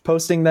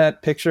 posting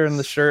that picture in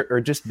the shirt, or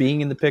just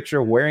being in the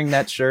picture, wearing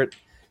that shirt,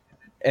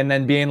 and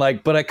then being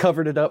but I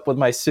covered it up with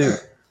my suit.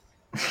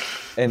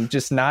 And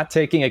just not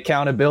taking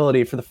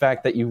accountability for the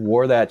fact that you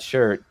wore that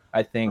shirt,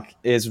 I think,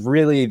 is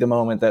really the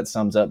moment that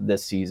sums up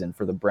this season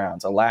for the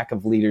Browns. A lack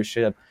of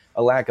leadership,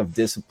 a lack of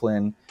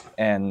discipline,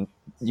 and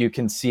you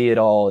can see it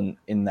all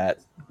in that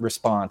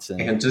response.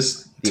 And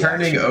just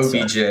turning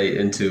OBJ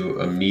into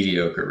a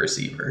mediocre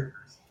receiver.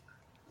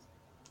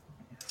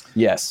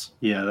 Yes.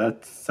 Yeah,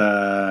 that's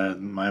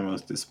my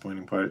most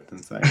disappointing part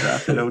since I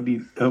drafted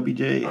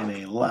OBJ in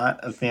a lot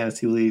of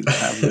fantasy leagues. I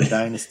have the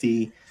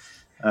dynasty.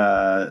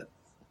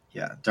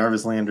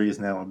 Jarvis Landry is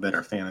now a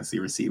better fantasy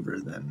receiver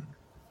than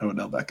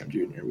Odell Beckham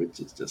Jr., which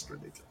is just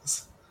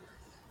ridiculous.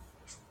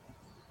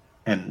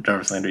 And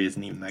Jarvis Landry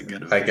isn't even that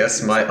good. I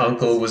guess my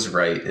uncle was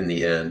right in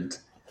the end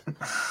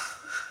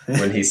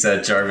when he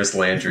said Jarvis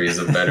Landry is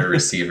a better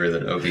receiver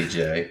than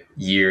OBJ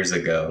years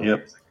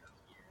ago.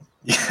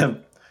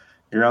 Yep.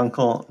 Your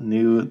uncle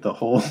knew the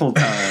whole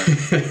time.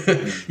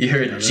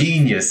 You're a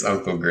genius,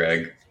 Uncle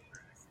Greg.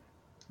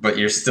 But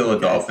you're still a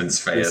Dolphins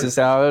fan. This is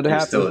how it happened. You're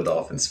still a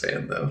Dolphins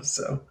fan, though.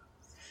 So,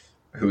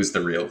 who's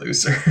the real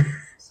loser?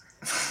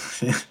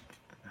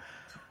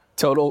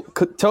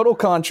 Total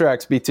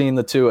contracts between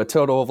the two, a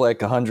total of like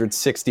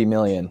 $160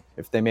 million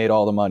if they made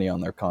all the money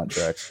on their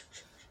contracts.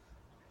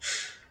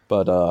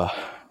 But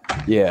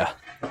the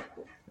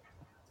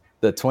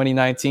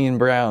 2019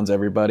 Browns,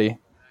 everybody.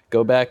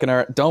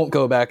 Don't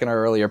go back in our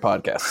earlier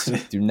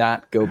podcasts. Do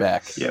not go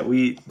back. Yeah,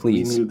 we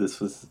knew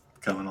this was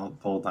coming the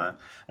whole time.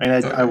 I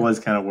mean, I was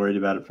kind of worried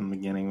about it from the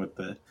beginning with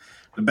the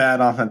bad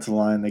offensive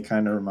line. They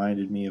kind of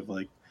reminded me of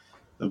like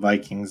the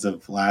Vikings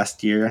of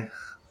last year.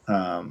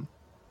 When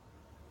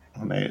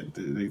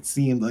they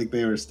seemed like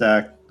they were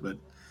stacked, but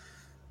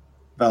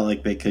felt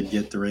like they could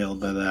get derailed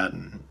by that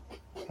and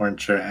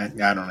weren't sure. I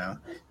don't know.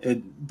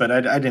 But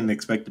I didn't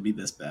expect to be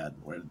this bad,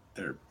 where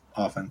their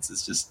offense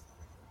is just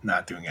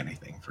not doing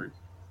anything for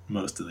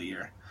most of the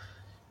year.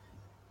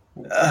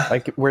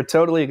 Like, we're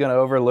totally going to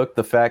overlook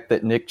the fact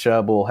that Nick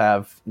Chubb will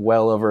have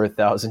well over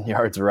 1,000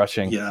 yards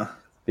rushing. Yeah.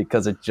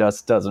 Because it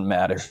just doesn't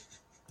matter.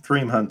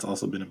 Kareem Hunt's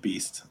also been a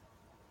beast.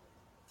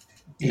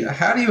 Yeah,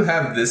 how do you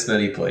have this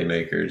many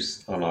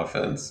playmakers on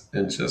offense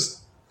and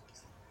just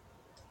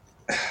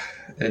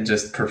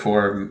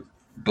perform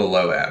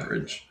below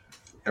average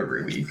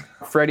every week?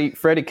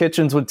 Freddie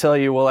Kitchens would tell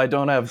you, well, I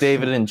don't have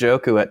David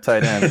Njoku at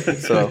tight end.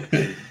 So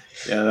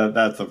yeah,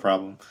 that's a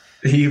problem.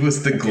 He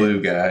was the glue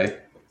guy.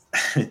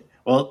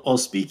 Well,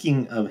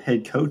 speaking of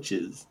head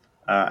coaches,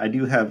 I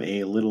do have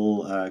a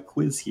little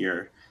quiz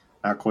here.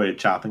 Not quite a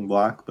chopping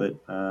block, but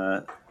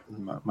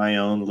my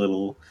own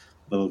little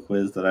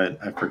quiz that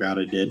I forgot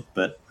I did.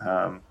 But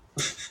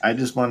I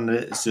just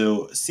wanted to.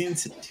 So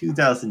since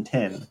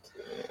 2010,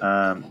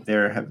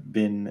 there have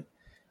been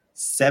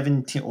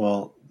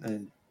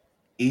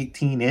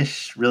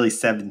 18-ish, really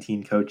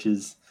 17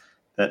 coaches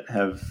that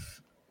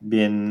have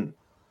been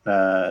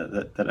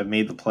that have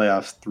made the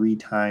playoffs 3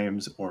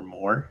 times or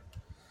more.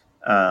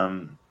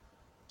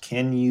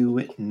 Can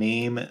you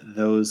name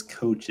those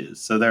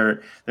coaches? So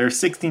there are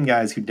 16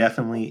 guys who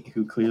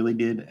clearly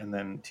did, and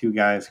then 2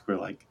 guys who were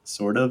like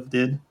sort of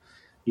did.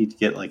 Each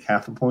get like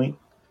half a point.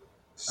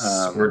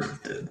 Sort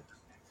of did.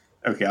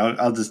 Okay,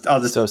 I'll just.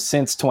 So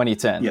since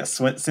 2010. Yes,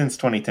 since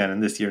 2010,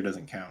 and this year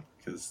doesn't count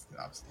because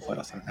obviously the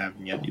playoffs haven't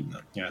happened yet. Even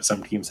though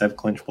some teams have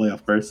clinched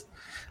playoff berths.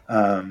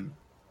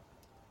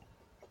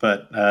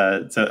 But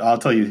so I'll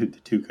tell you who the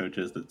 2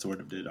 coaches that sort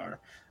of did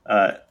are.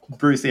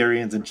 Bruce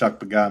Arians and Chuck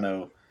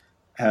Pagano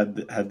had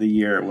the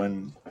year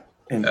when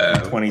in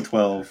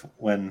 2012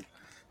 when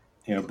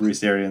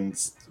Bruce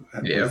Arians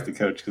was the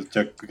coach because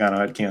Chuck Pagano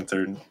had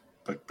cancer,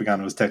 but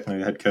Pagano was technically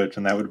the head coach,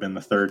 and that would have been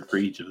the 3rd for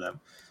each of them.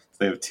 So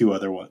they have 2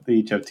 other ones. They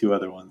each have 2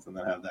 other ones, and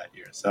then have that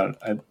year. So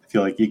I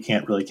feel like you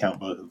can't really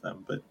count both of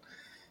them, but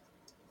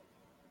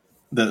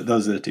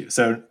those are the 2.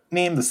 So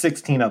name the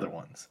 16 other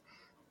ones.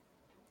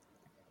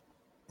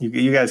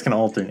 You guys can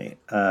alternate.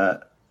 All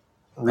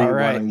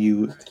right. Pat,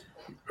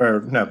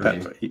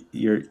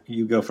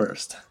 you go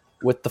first.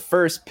 With the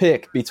first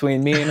pick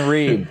between me and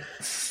Reed,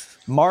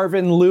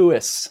 Marvin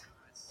Lewis.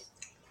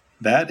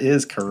 That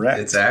is correct.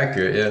 It's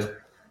accurate, yeah.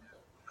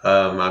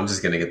 I'm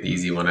just going to get the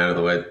easy one out of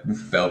the way.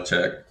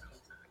 Belichick.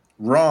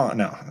 Wrong.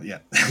 No, yeah.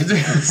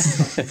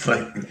 It's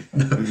like,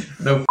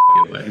 no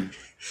fucking way.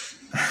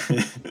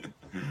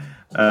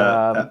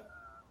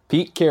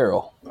 Pete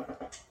Carroll.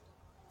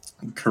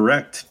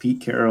 Correct. Pete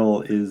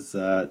Carroll is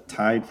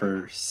tied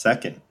for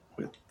 2nd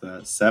with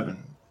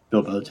 7.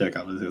 Bill Belichick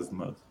obviously has the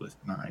most with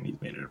 9. He's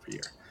made it every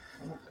year.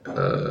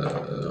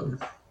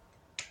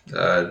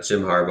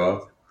 Jim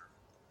Harbaugh.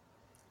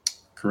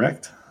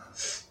 Correct.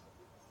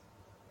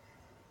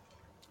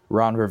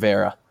 Ron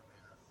Rivera.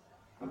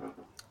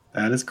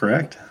 That is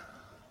correct.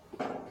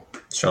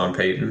 Sean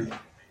Payton.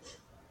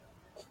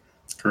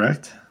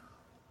 Correct.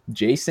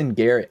 Jason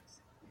Garrett.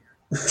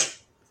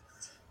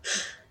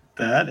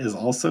 That is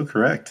also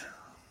correct.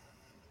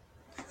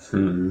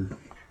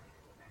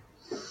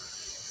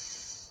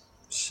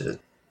 Shit.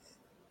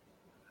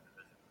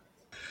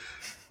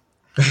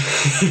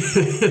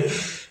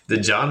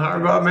 Did John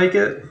Harbaugh make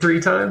it 3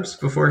 times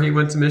before he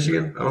went to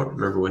Michigan? I don't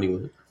remember when he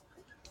went.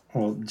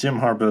 Well, Jim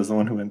Harbaugh is the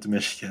one who went to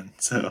Michigan.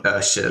 So,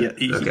 shit.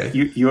 Yeah, okay.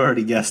 You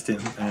already guessed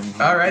him.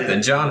 And all right,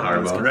 then John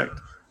Harbaugh. That's correct.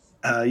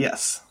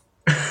 Yes.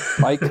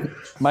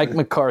 Mike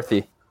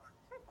McCarthy.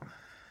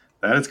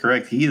 That is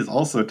correct. He is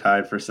also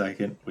tied for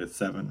second with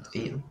 7.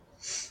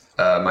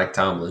 Mike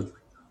Tomlin.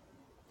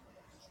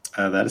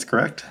 That is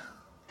correct.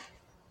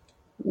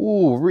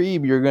 Ooh,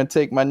 Reeb, you're going to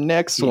take my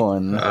next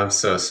one. I'm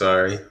so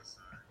sorry.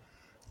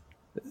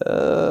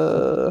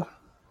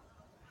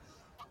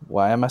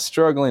 Why am I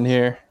struggling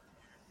here?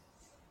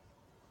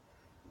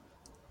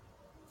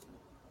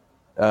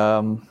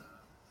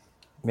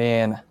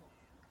 Man,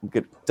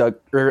 good.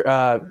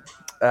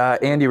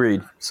 Andy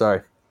Reid.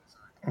 Sorry.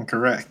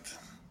 Correct.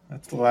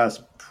 That's the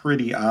last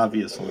pretty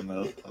obvious one.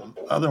 The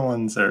other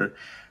ones are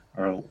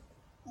a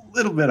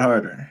little bit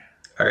harder.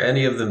 Are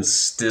any of them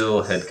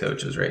still head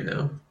coaches right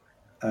now?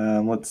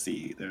 Let's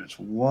see. There's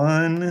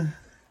one.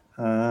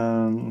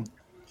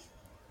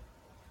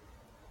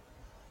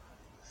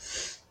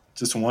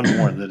 Just one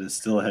more that is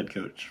still a head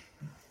coach.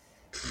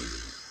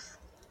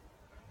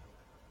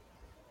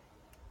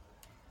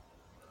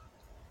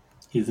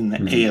 He's in the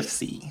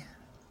AFC.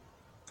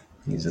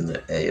 He's in the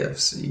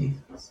AFC.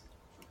 I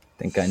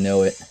think I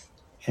know it.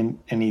 And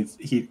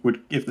he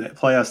would, if the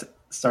playoffs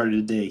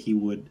started today, he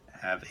would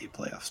have a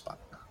playoff spot.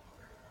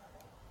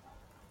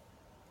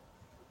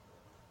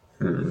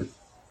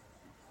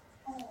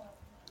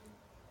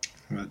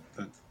 But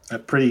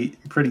that pretty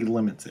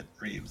limits it,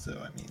 Reeves. So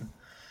I mean,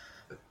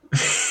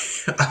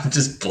 I'm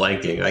just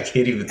blanking. I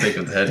can't even think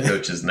of the head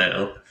coaches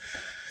now.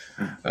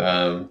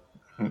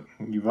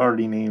 You've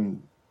already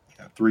named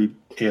 3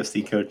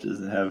 AFC coaches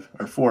that have,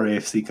 or 4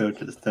 AFC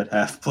coaches that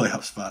have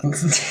playoff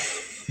spots.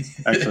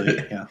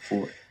 Actually,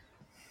 4.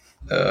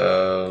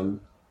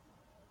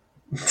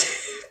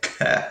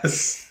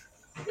 Pass.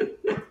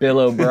 Bill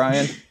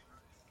O'Brien.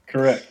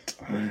 Correct.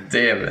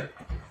 Damn it.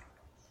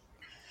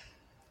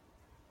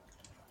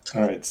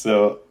 All right,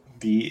 so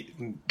the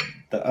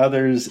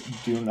others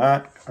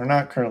are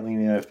not currently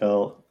in the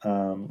NFL,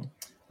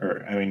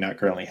 not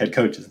currently head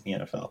coaches in the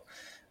NFL.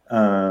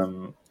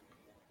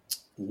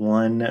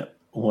 One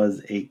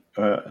was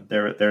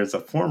there's a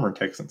former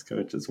Texans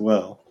coach as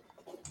well.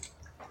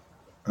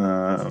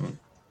 All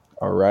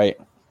right.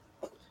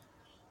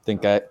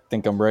 Think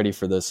I'm ready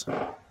for this.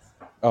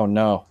 Oh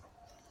no.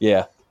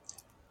 Yeah.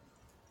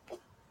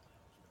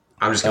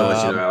 I'm just gonna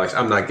let you know, Alex.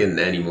 I'm not getting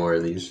any more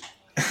of these.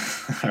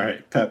 All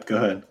right, Pep, go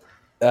ahead.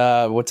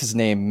 What's his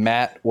name?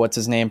 Matt. What's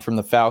his name from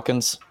the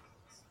Falcons?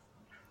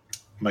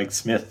 Mike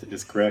Smith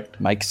is correct.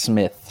 Mike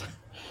Smith.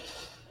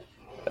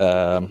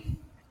 Trying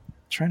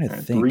to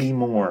think. 3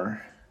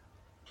 more.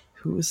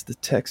 Who was the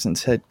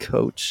Texans head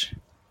coach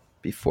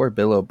before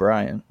Bill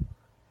O'Brien?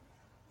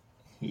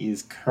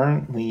 He's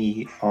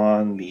currently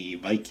on the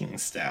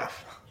Vikings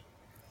staff.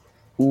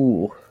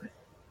 Ooh.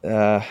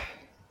 Got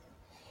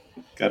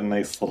a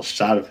nice little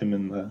shot of him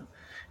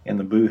in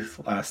the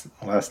booth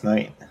last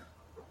night.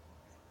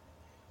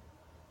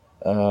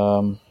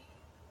 I'm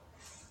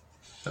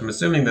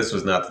assuming this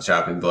was not the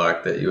chopping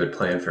block that you had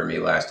planned for me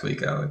last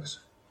week, Alex.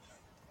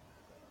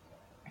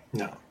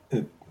 No.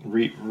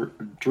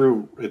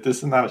 Drew, this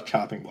is not a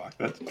chopping block.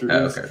 That's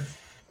Drew's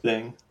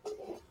thing.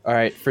 All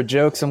right, for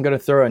jokes, I'm going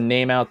to throw a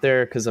name out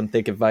there because I'm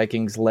thinking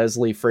Vikings.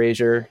 Leslie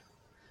Frazier.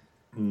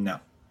 No.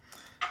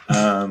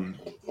 All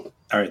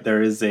right,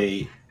 there is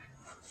a.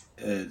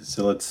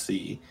 So let's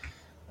see.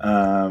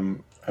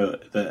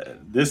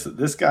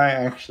 This guy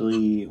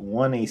actually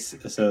won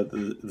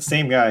the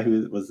same guy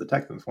who was the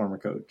Texans' former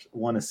coach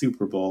won a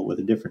Super Bowl with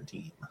a different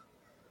team.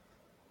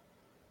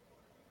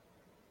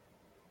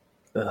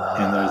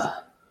 And there's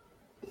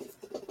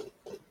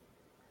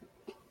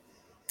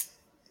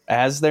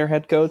as their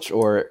head coach,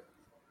 or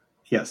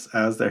yes,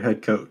 as their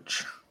head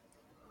coach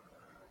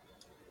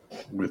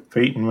with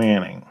Peyton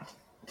Manning.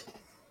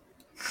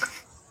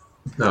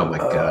 Oh my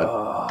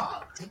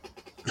god.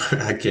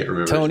 I can't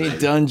remember. Tony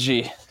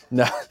Dungy.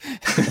 No.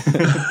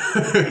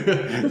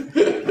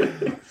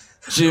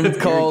 Jim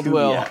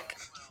Caldwell.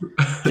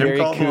 Jim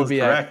Caldwell is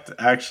correct,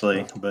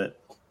 actually, but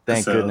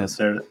thank goodness.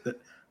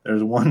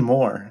 There's one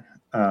more.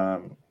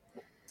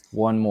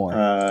 One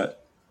more.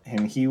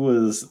 And he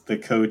was the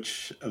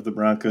coach of the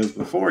Broncos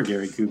before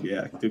Gary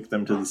Kubiak took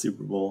them to the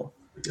Super Bowl.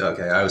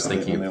 Okay, I was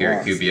thinking of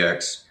Gary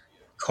Kubiak's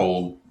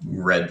cold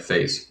red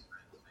face.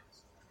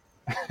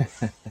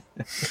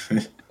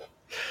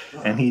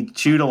 And he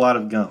chewed a lot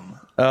of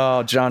gum.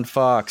 Oh, John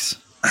Fox.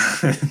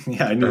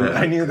 Yeah, I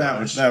knew that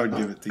would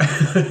give it to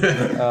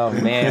you. Oh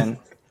man.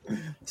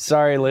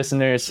 Sorry,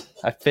 listeners.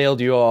 I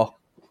failed you all.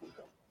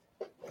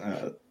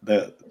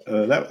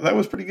 That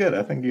was pretty good.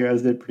 I think you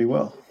guys did pretty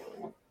well.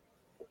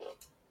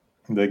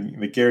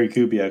 The Gary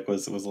Kubiak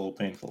was a little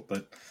painful,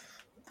 but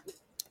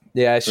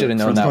yeah, I should have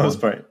known that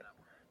one.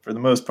 For the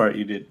most part,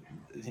 you did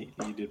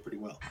pretty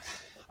well.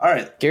 All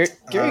right, Gary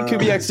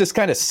Kubiak's just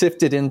kind of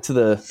sifted into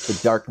the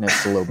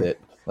darkness a little bit.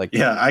 Like,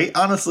 yeah, I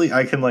honestly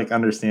can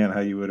understand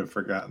how you would have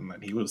forgotten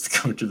that he was the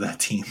coach of that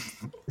team.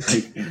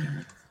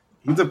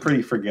 He's a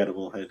pretty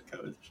forgettable head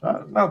coach.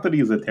 Not that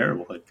he's a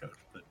terrible head coach,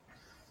 but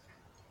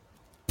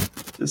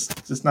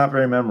just not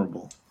very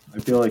memorable. I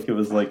feel like it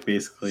was like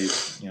basically,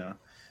 it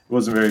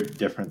wasn't very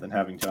different than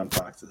having John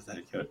Fox as the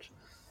head coach.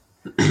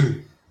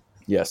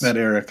 Yes. That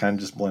era kind of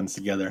just blends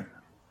together.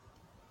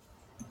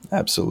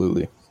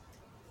 Absolutely.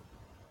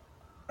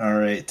 All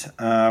right.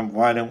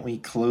 Why don't we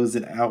close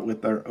it out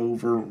with our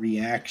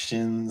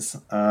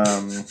overreactions?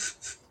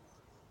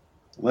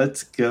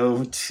 Let's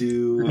go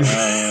to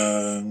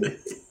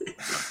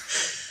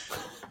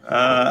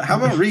how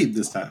about Reed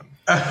this time?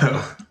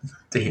 Oh,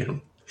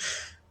 damn.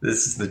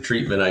 This is the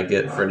treatment I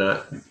get for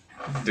not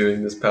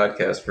doing this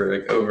podcast for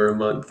like over a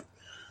month.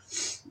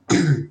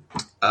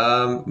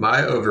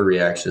 My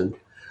overreaction,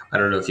 I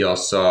don't know if y'all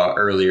saw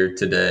earlier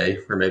today,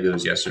 or maybe it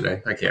was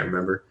yesterday. I can't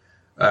remember.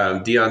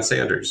 Deion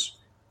Sanders.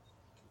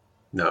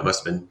 No, it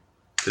must have been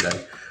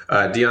today.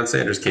 Deion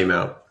Sanders came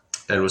out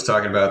and was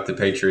talking about the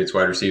Patriots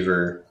wide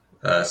receiver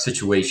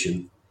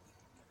situation.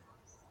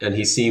 And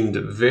he seemed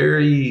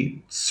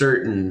very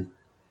certain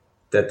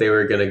that they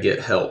were going to get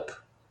help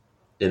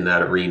in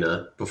that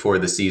arena before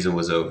the season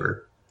was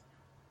over,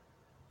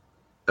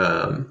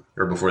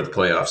 or before the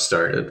playoffs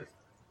started.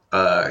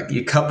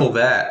 You couple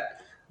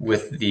that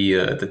with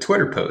the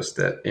Twitter post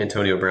that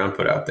Antonio Brown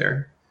put out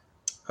there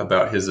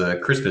about his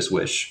Christmas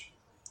wish.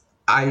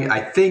 I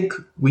think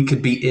we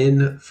could be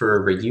in for a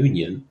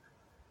reunion.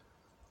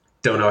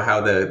 Don't know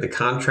how the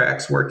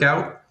contracts work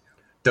out.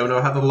 Don't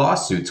know how the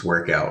lawsuits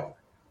work out.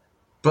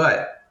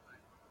 But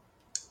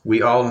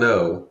we all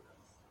know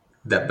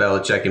that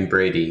Belichick and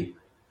Brady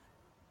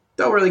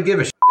don't really give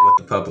a shit what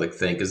the public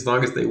think as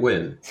long as they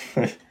win.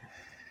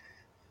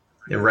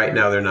 And right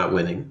now they're not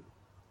winning.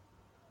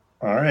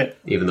 All right.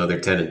 Even though they're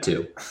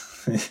 10-2.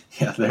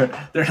 Yeah,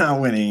 they're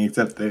not winning,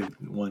 except they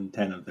won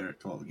 10 of their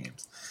 12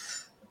 games.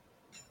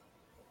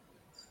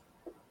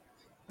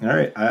 All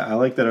right. I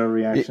like that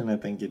overreaction. I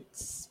think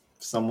it's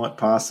somewhat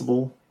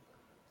possible,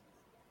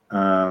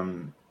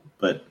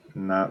 but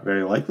not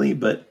very likely.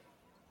 But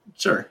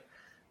sure.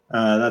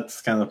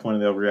 That's kind of the point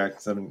of the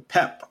overreaction. I mean,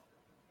 Pep,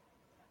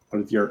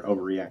 what is your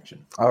overreaction?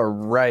 All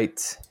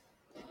right.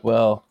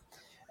 Well,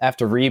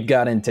 after Reeb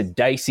got into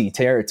dicey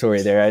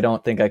territory there, I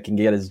don't think I can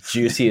get as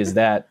juicy as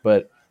that.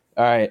 But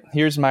all right,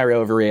 here's my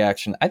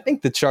overreaction. I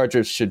think the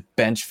Chargers should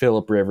bench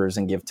Phillip Rivers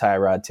and give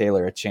Tyrod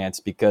Taylor a chance,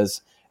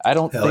 because I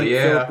don't think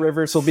Phillip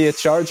Rivers will be a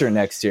Charger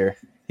next year.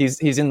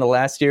 He's in the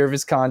last year of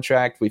his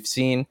contract. We've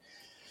seen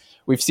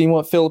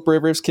what Phillip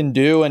Rivers can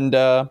do, and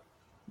they'll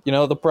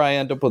probably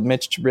end up with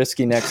Mitch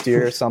Trubisky next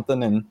year or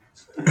something. And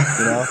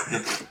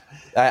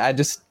I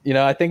just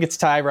I think it's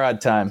Tyrod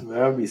time.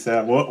 That would be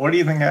sad. What do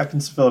you think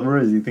happens to Phillip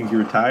Rivers? Do you think he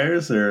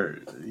retires, or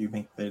do you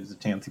think there's a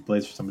chance he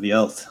plays for somebody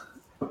else?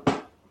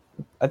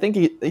 I think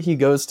he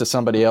goes to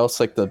somebody else,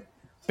 like the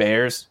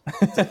Bears.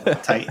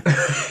 Tight.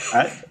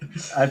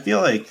 I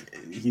feel like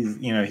he's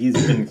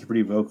been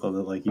pretty vocal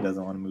that like he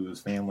doesn't want to move his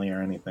family or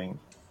anything.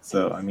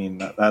 So I mean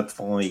that's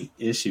the only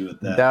issue with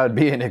that. That would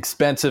be an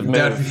expensive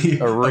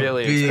move, a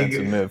really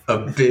expensive move, a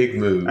big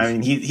move. I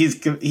mean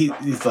he's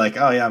like,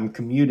 oh yeah, I'm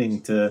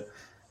commuting to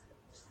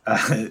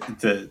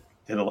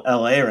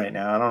LA right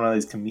now. I don't know.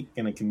 He's going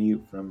to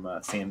commute from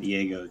San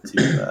Diego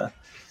to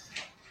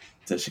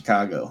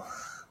Chicago.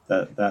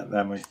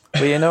 That might.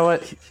 Well, you know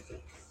what?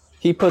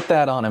 He put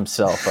that on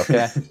himself.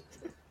 Okay.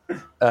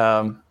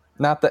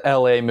 Not the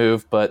LA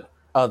move, but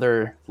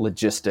other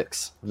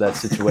logistics of that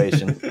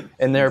situation.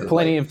 And there are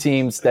plenty of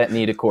teams that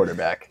need a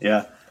quarterback.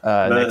 Yeah.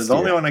 The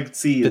only one I could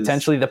see is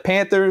potentially the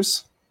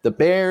Panthers, the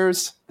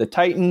Bears, the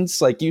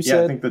Titans, like you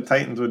said. I think the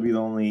Titans would be the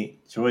only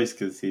choice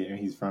because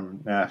he's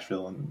from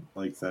Nashville and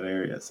likes that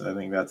area. So I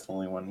think that's the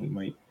only one he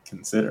might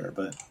consider.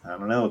 But I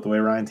don't know, with the way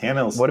Ryan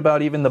Tannehill's... What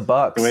about even the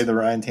Bucs? The way the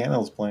Ryan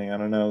Tannehill's playing, I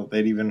don't know.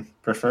 They'd even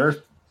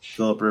prefer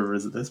Phillip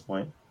Rivers at this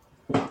point.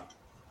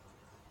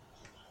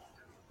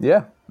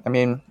 Yeah. I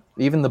mean,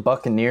 even the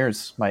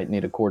Buccaneers might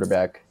need a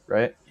quarterback,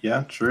 right?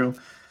 Yeah, true.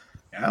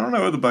 I don't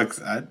know the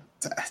Bucs...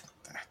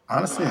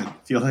 Honestly, I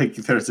feel like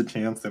there's a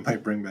chance they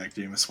might bring back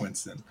Jameis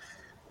Winston,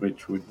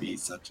 which would be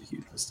such a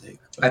huge mistake.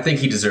 But I think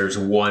he deserves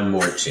one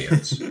more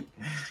chance.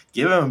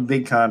 Give him a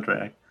big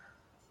contract.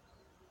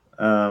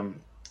 All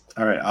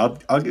right,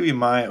 I'll give you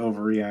my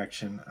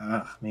overreaction.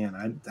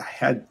 Man, I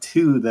had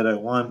two that I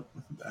want.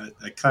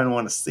 I kind of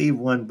want to save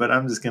one, but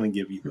I'm just going to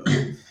give you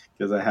both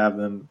because I have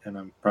them, and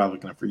I'm probably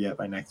going to forget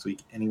by next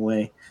week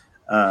anyway.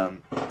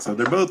 So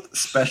they're both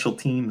special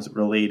teams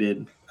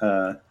related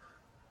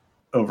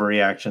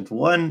overreactions.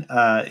 One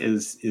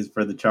is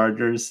for the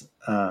Chargers,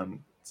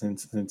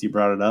 since you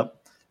brought it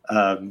up.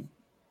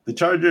 The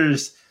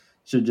Chargers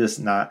should just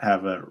not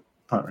have a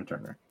punt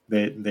returner.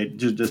 They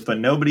just put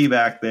nobody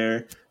back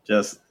there.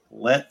 Just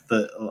let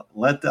the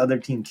other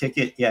team kick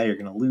it. Yeah, you're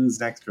going to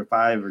lose an extra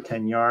 5 or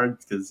 10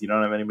 yards because you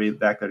don't have anybody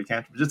back there to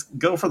catch. But just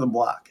go for the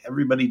block.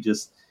 Everybody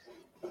just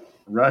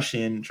rush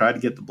in, try to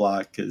get the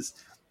block because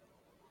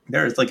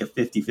there's like a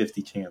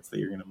 50-50 chance that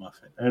you're going to muff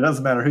it. And it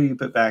doesn't matter who you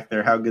put back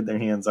there, how good their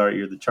hands are.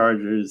 You're the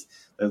Chargers.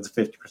 There's a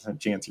 50%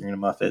 chance you're going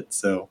to muff it.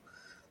 So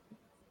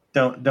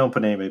don't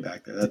put anybody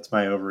back there. That's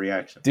my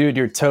overreaction. Dude,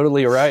 you're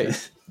totally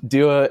right.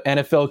 Do a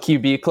NFL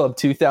QB Club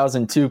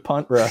 2002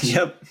 punt rush.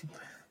 Yep.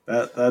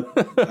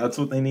 That's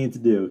what they need to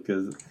do,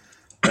 because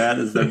that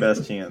is their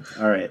best chance.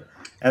 All right.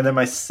 And then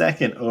my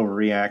second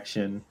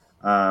overreaction,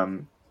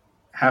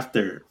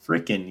 after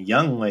freaking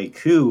Younghoe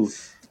Koo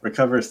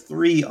recovers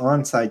 3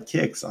 onside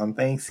kicks on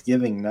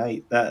Thanksgiving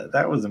night.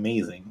 That was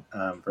amazing,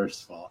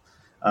 first of all.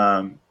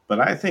 But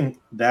I think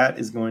that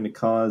is going to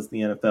cause the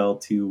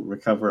NFL to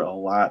recover a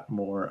lot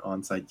more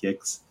onside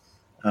kicks.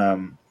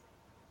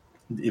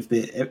 If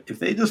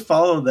they just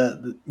follow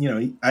that,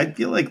 I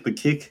feel like the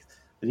kick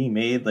that he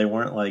made, they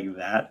weren't like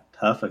that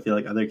tough. I feel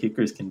like other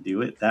kickers can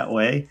do it that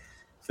way.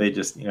 If they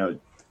just,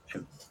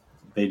 if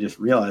they just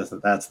realize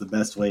that that's the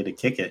best way to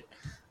kick it.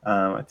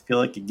 I feel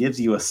like it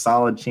gives you a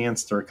solid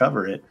chance to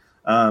recover it.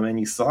 And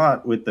you saw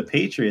it with the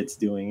Patriots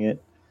doing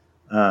it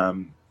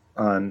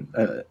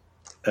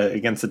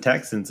against the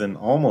Texans and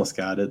almost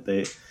got it.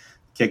 They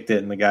kicked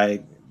it, and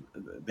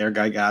their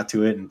guy got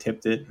to it and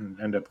tipped it and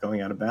ended up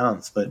going out of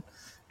bounds. But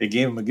it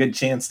gave him a good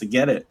chance to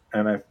get it,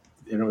 and it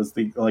was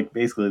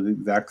basically the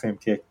exact same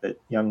kick that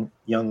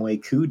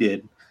Younghoe Koo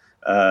did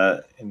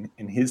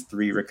in his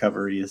 3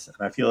 recoveries. And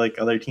I feel like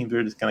other teams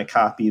are just going to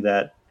copy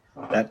that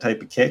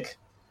type of kick,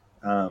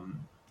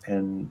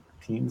 and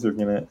teams are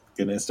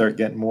gonna start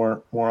getting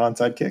more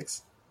onside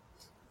kicks.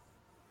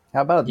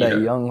 How about that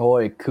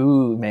Younghoe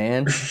Koo,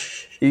 man?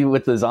 He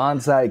with his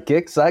onside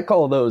kicks, I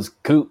call those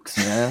kooks,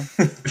 man.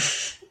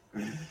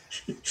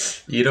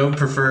 You don't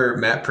prefer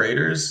Matt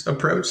Prater's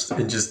approach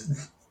and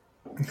just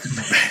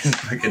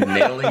fucking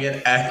nailing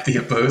it at the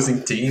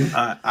opposing team?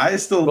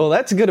 Well,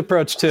 that's a good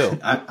approach too.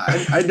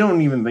 I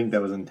don't even think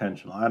that was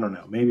intentional. I don't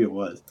know. Maybe it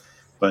was,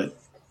 but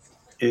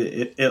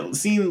it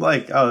seemed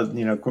like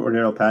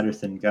Cordero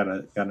Patterson got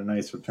a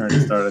nice return to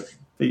start.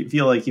 I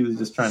feel like he was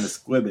just trying to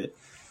squib it.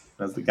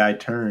 As the guy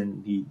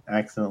turned, he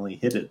accidentally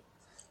hit it.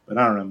 But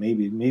I don't know.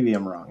 Maybe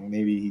I'm wrong.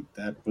 Maybe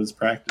that was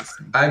practice.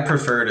 I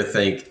prefer to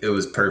think it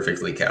was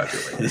perfectly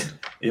calculated.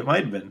 It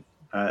might have been.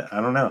 I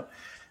don't know.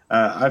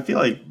 I feel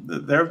like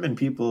there have been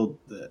people,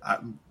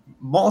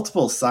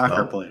 multiple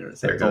soccer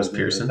players. There goes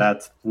Pearson.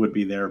 That would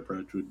be their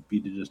approach. Would be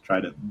to just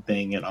try to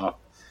bang it off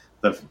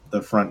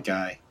the front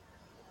guy.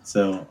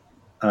 So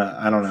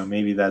I don't know.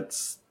 Maybe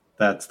that's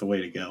the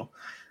way to go.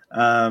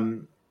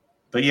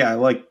 But yeah, I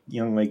like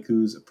Younghoe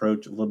Koo's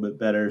approach a little bit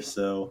better.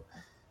 So,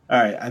 all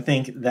right, I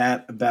think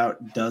that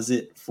about does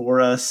it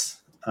for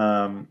us.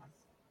 You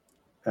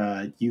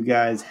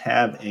guys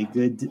have a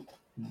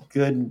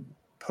good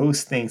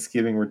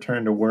post-Thanksgiving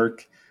return to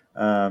work.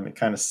 It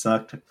kind of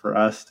sucked for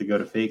us to go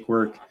to fake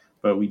work,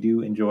 but we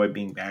do enjoy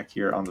being back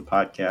here on the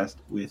podcast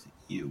with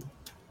you.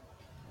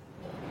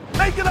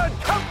 Make it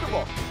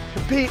uncomfortable.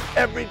 Compete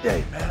every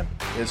day, man.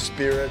 His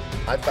spirit,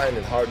 I find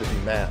it hard to be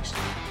matched.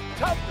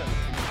 Toughness,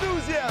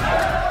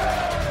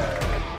 enthusiasm.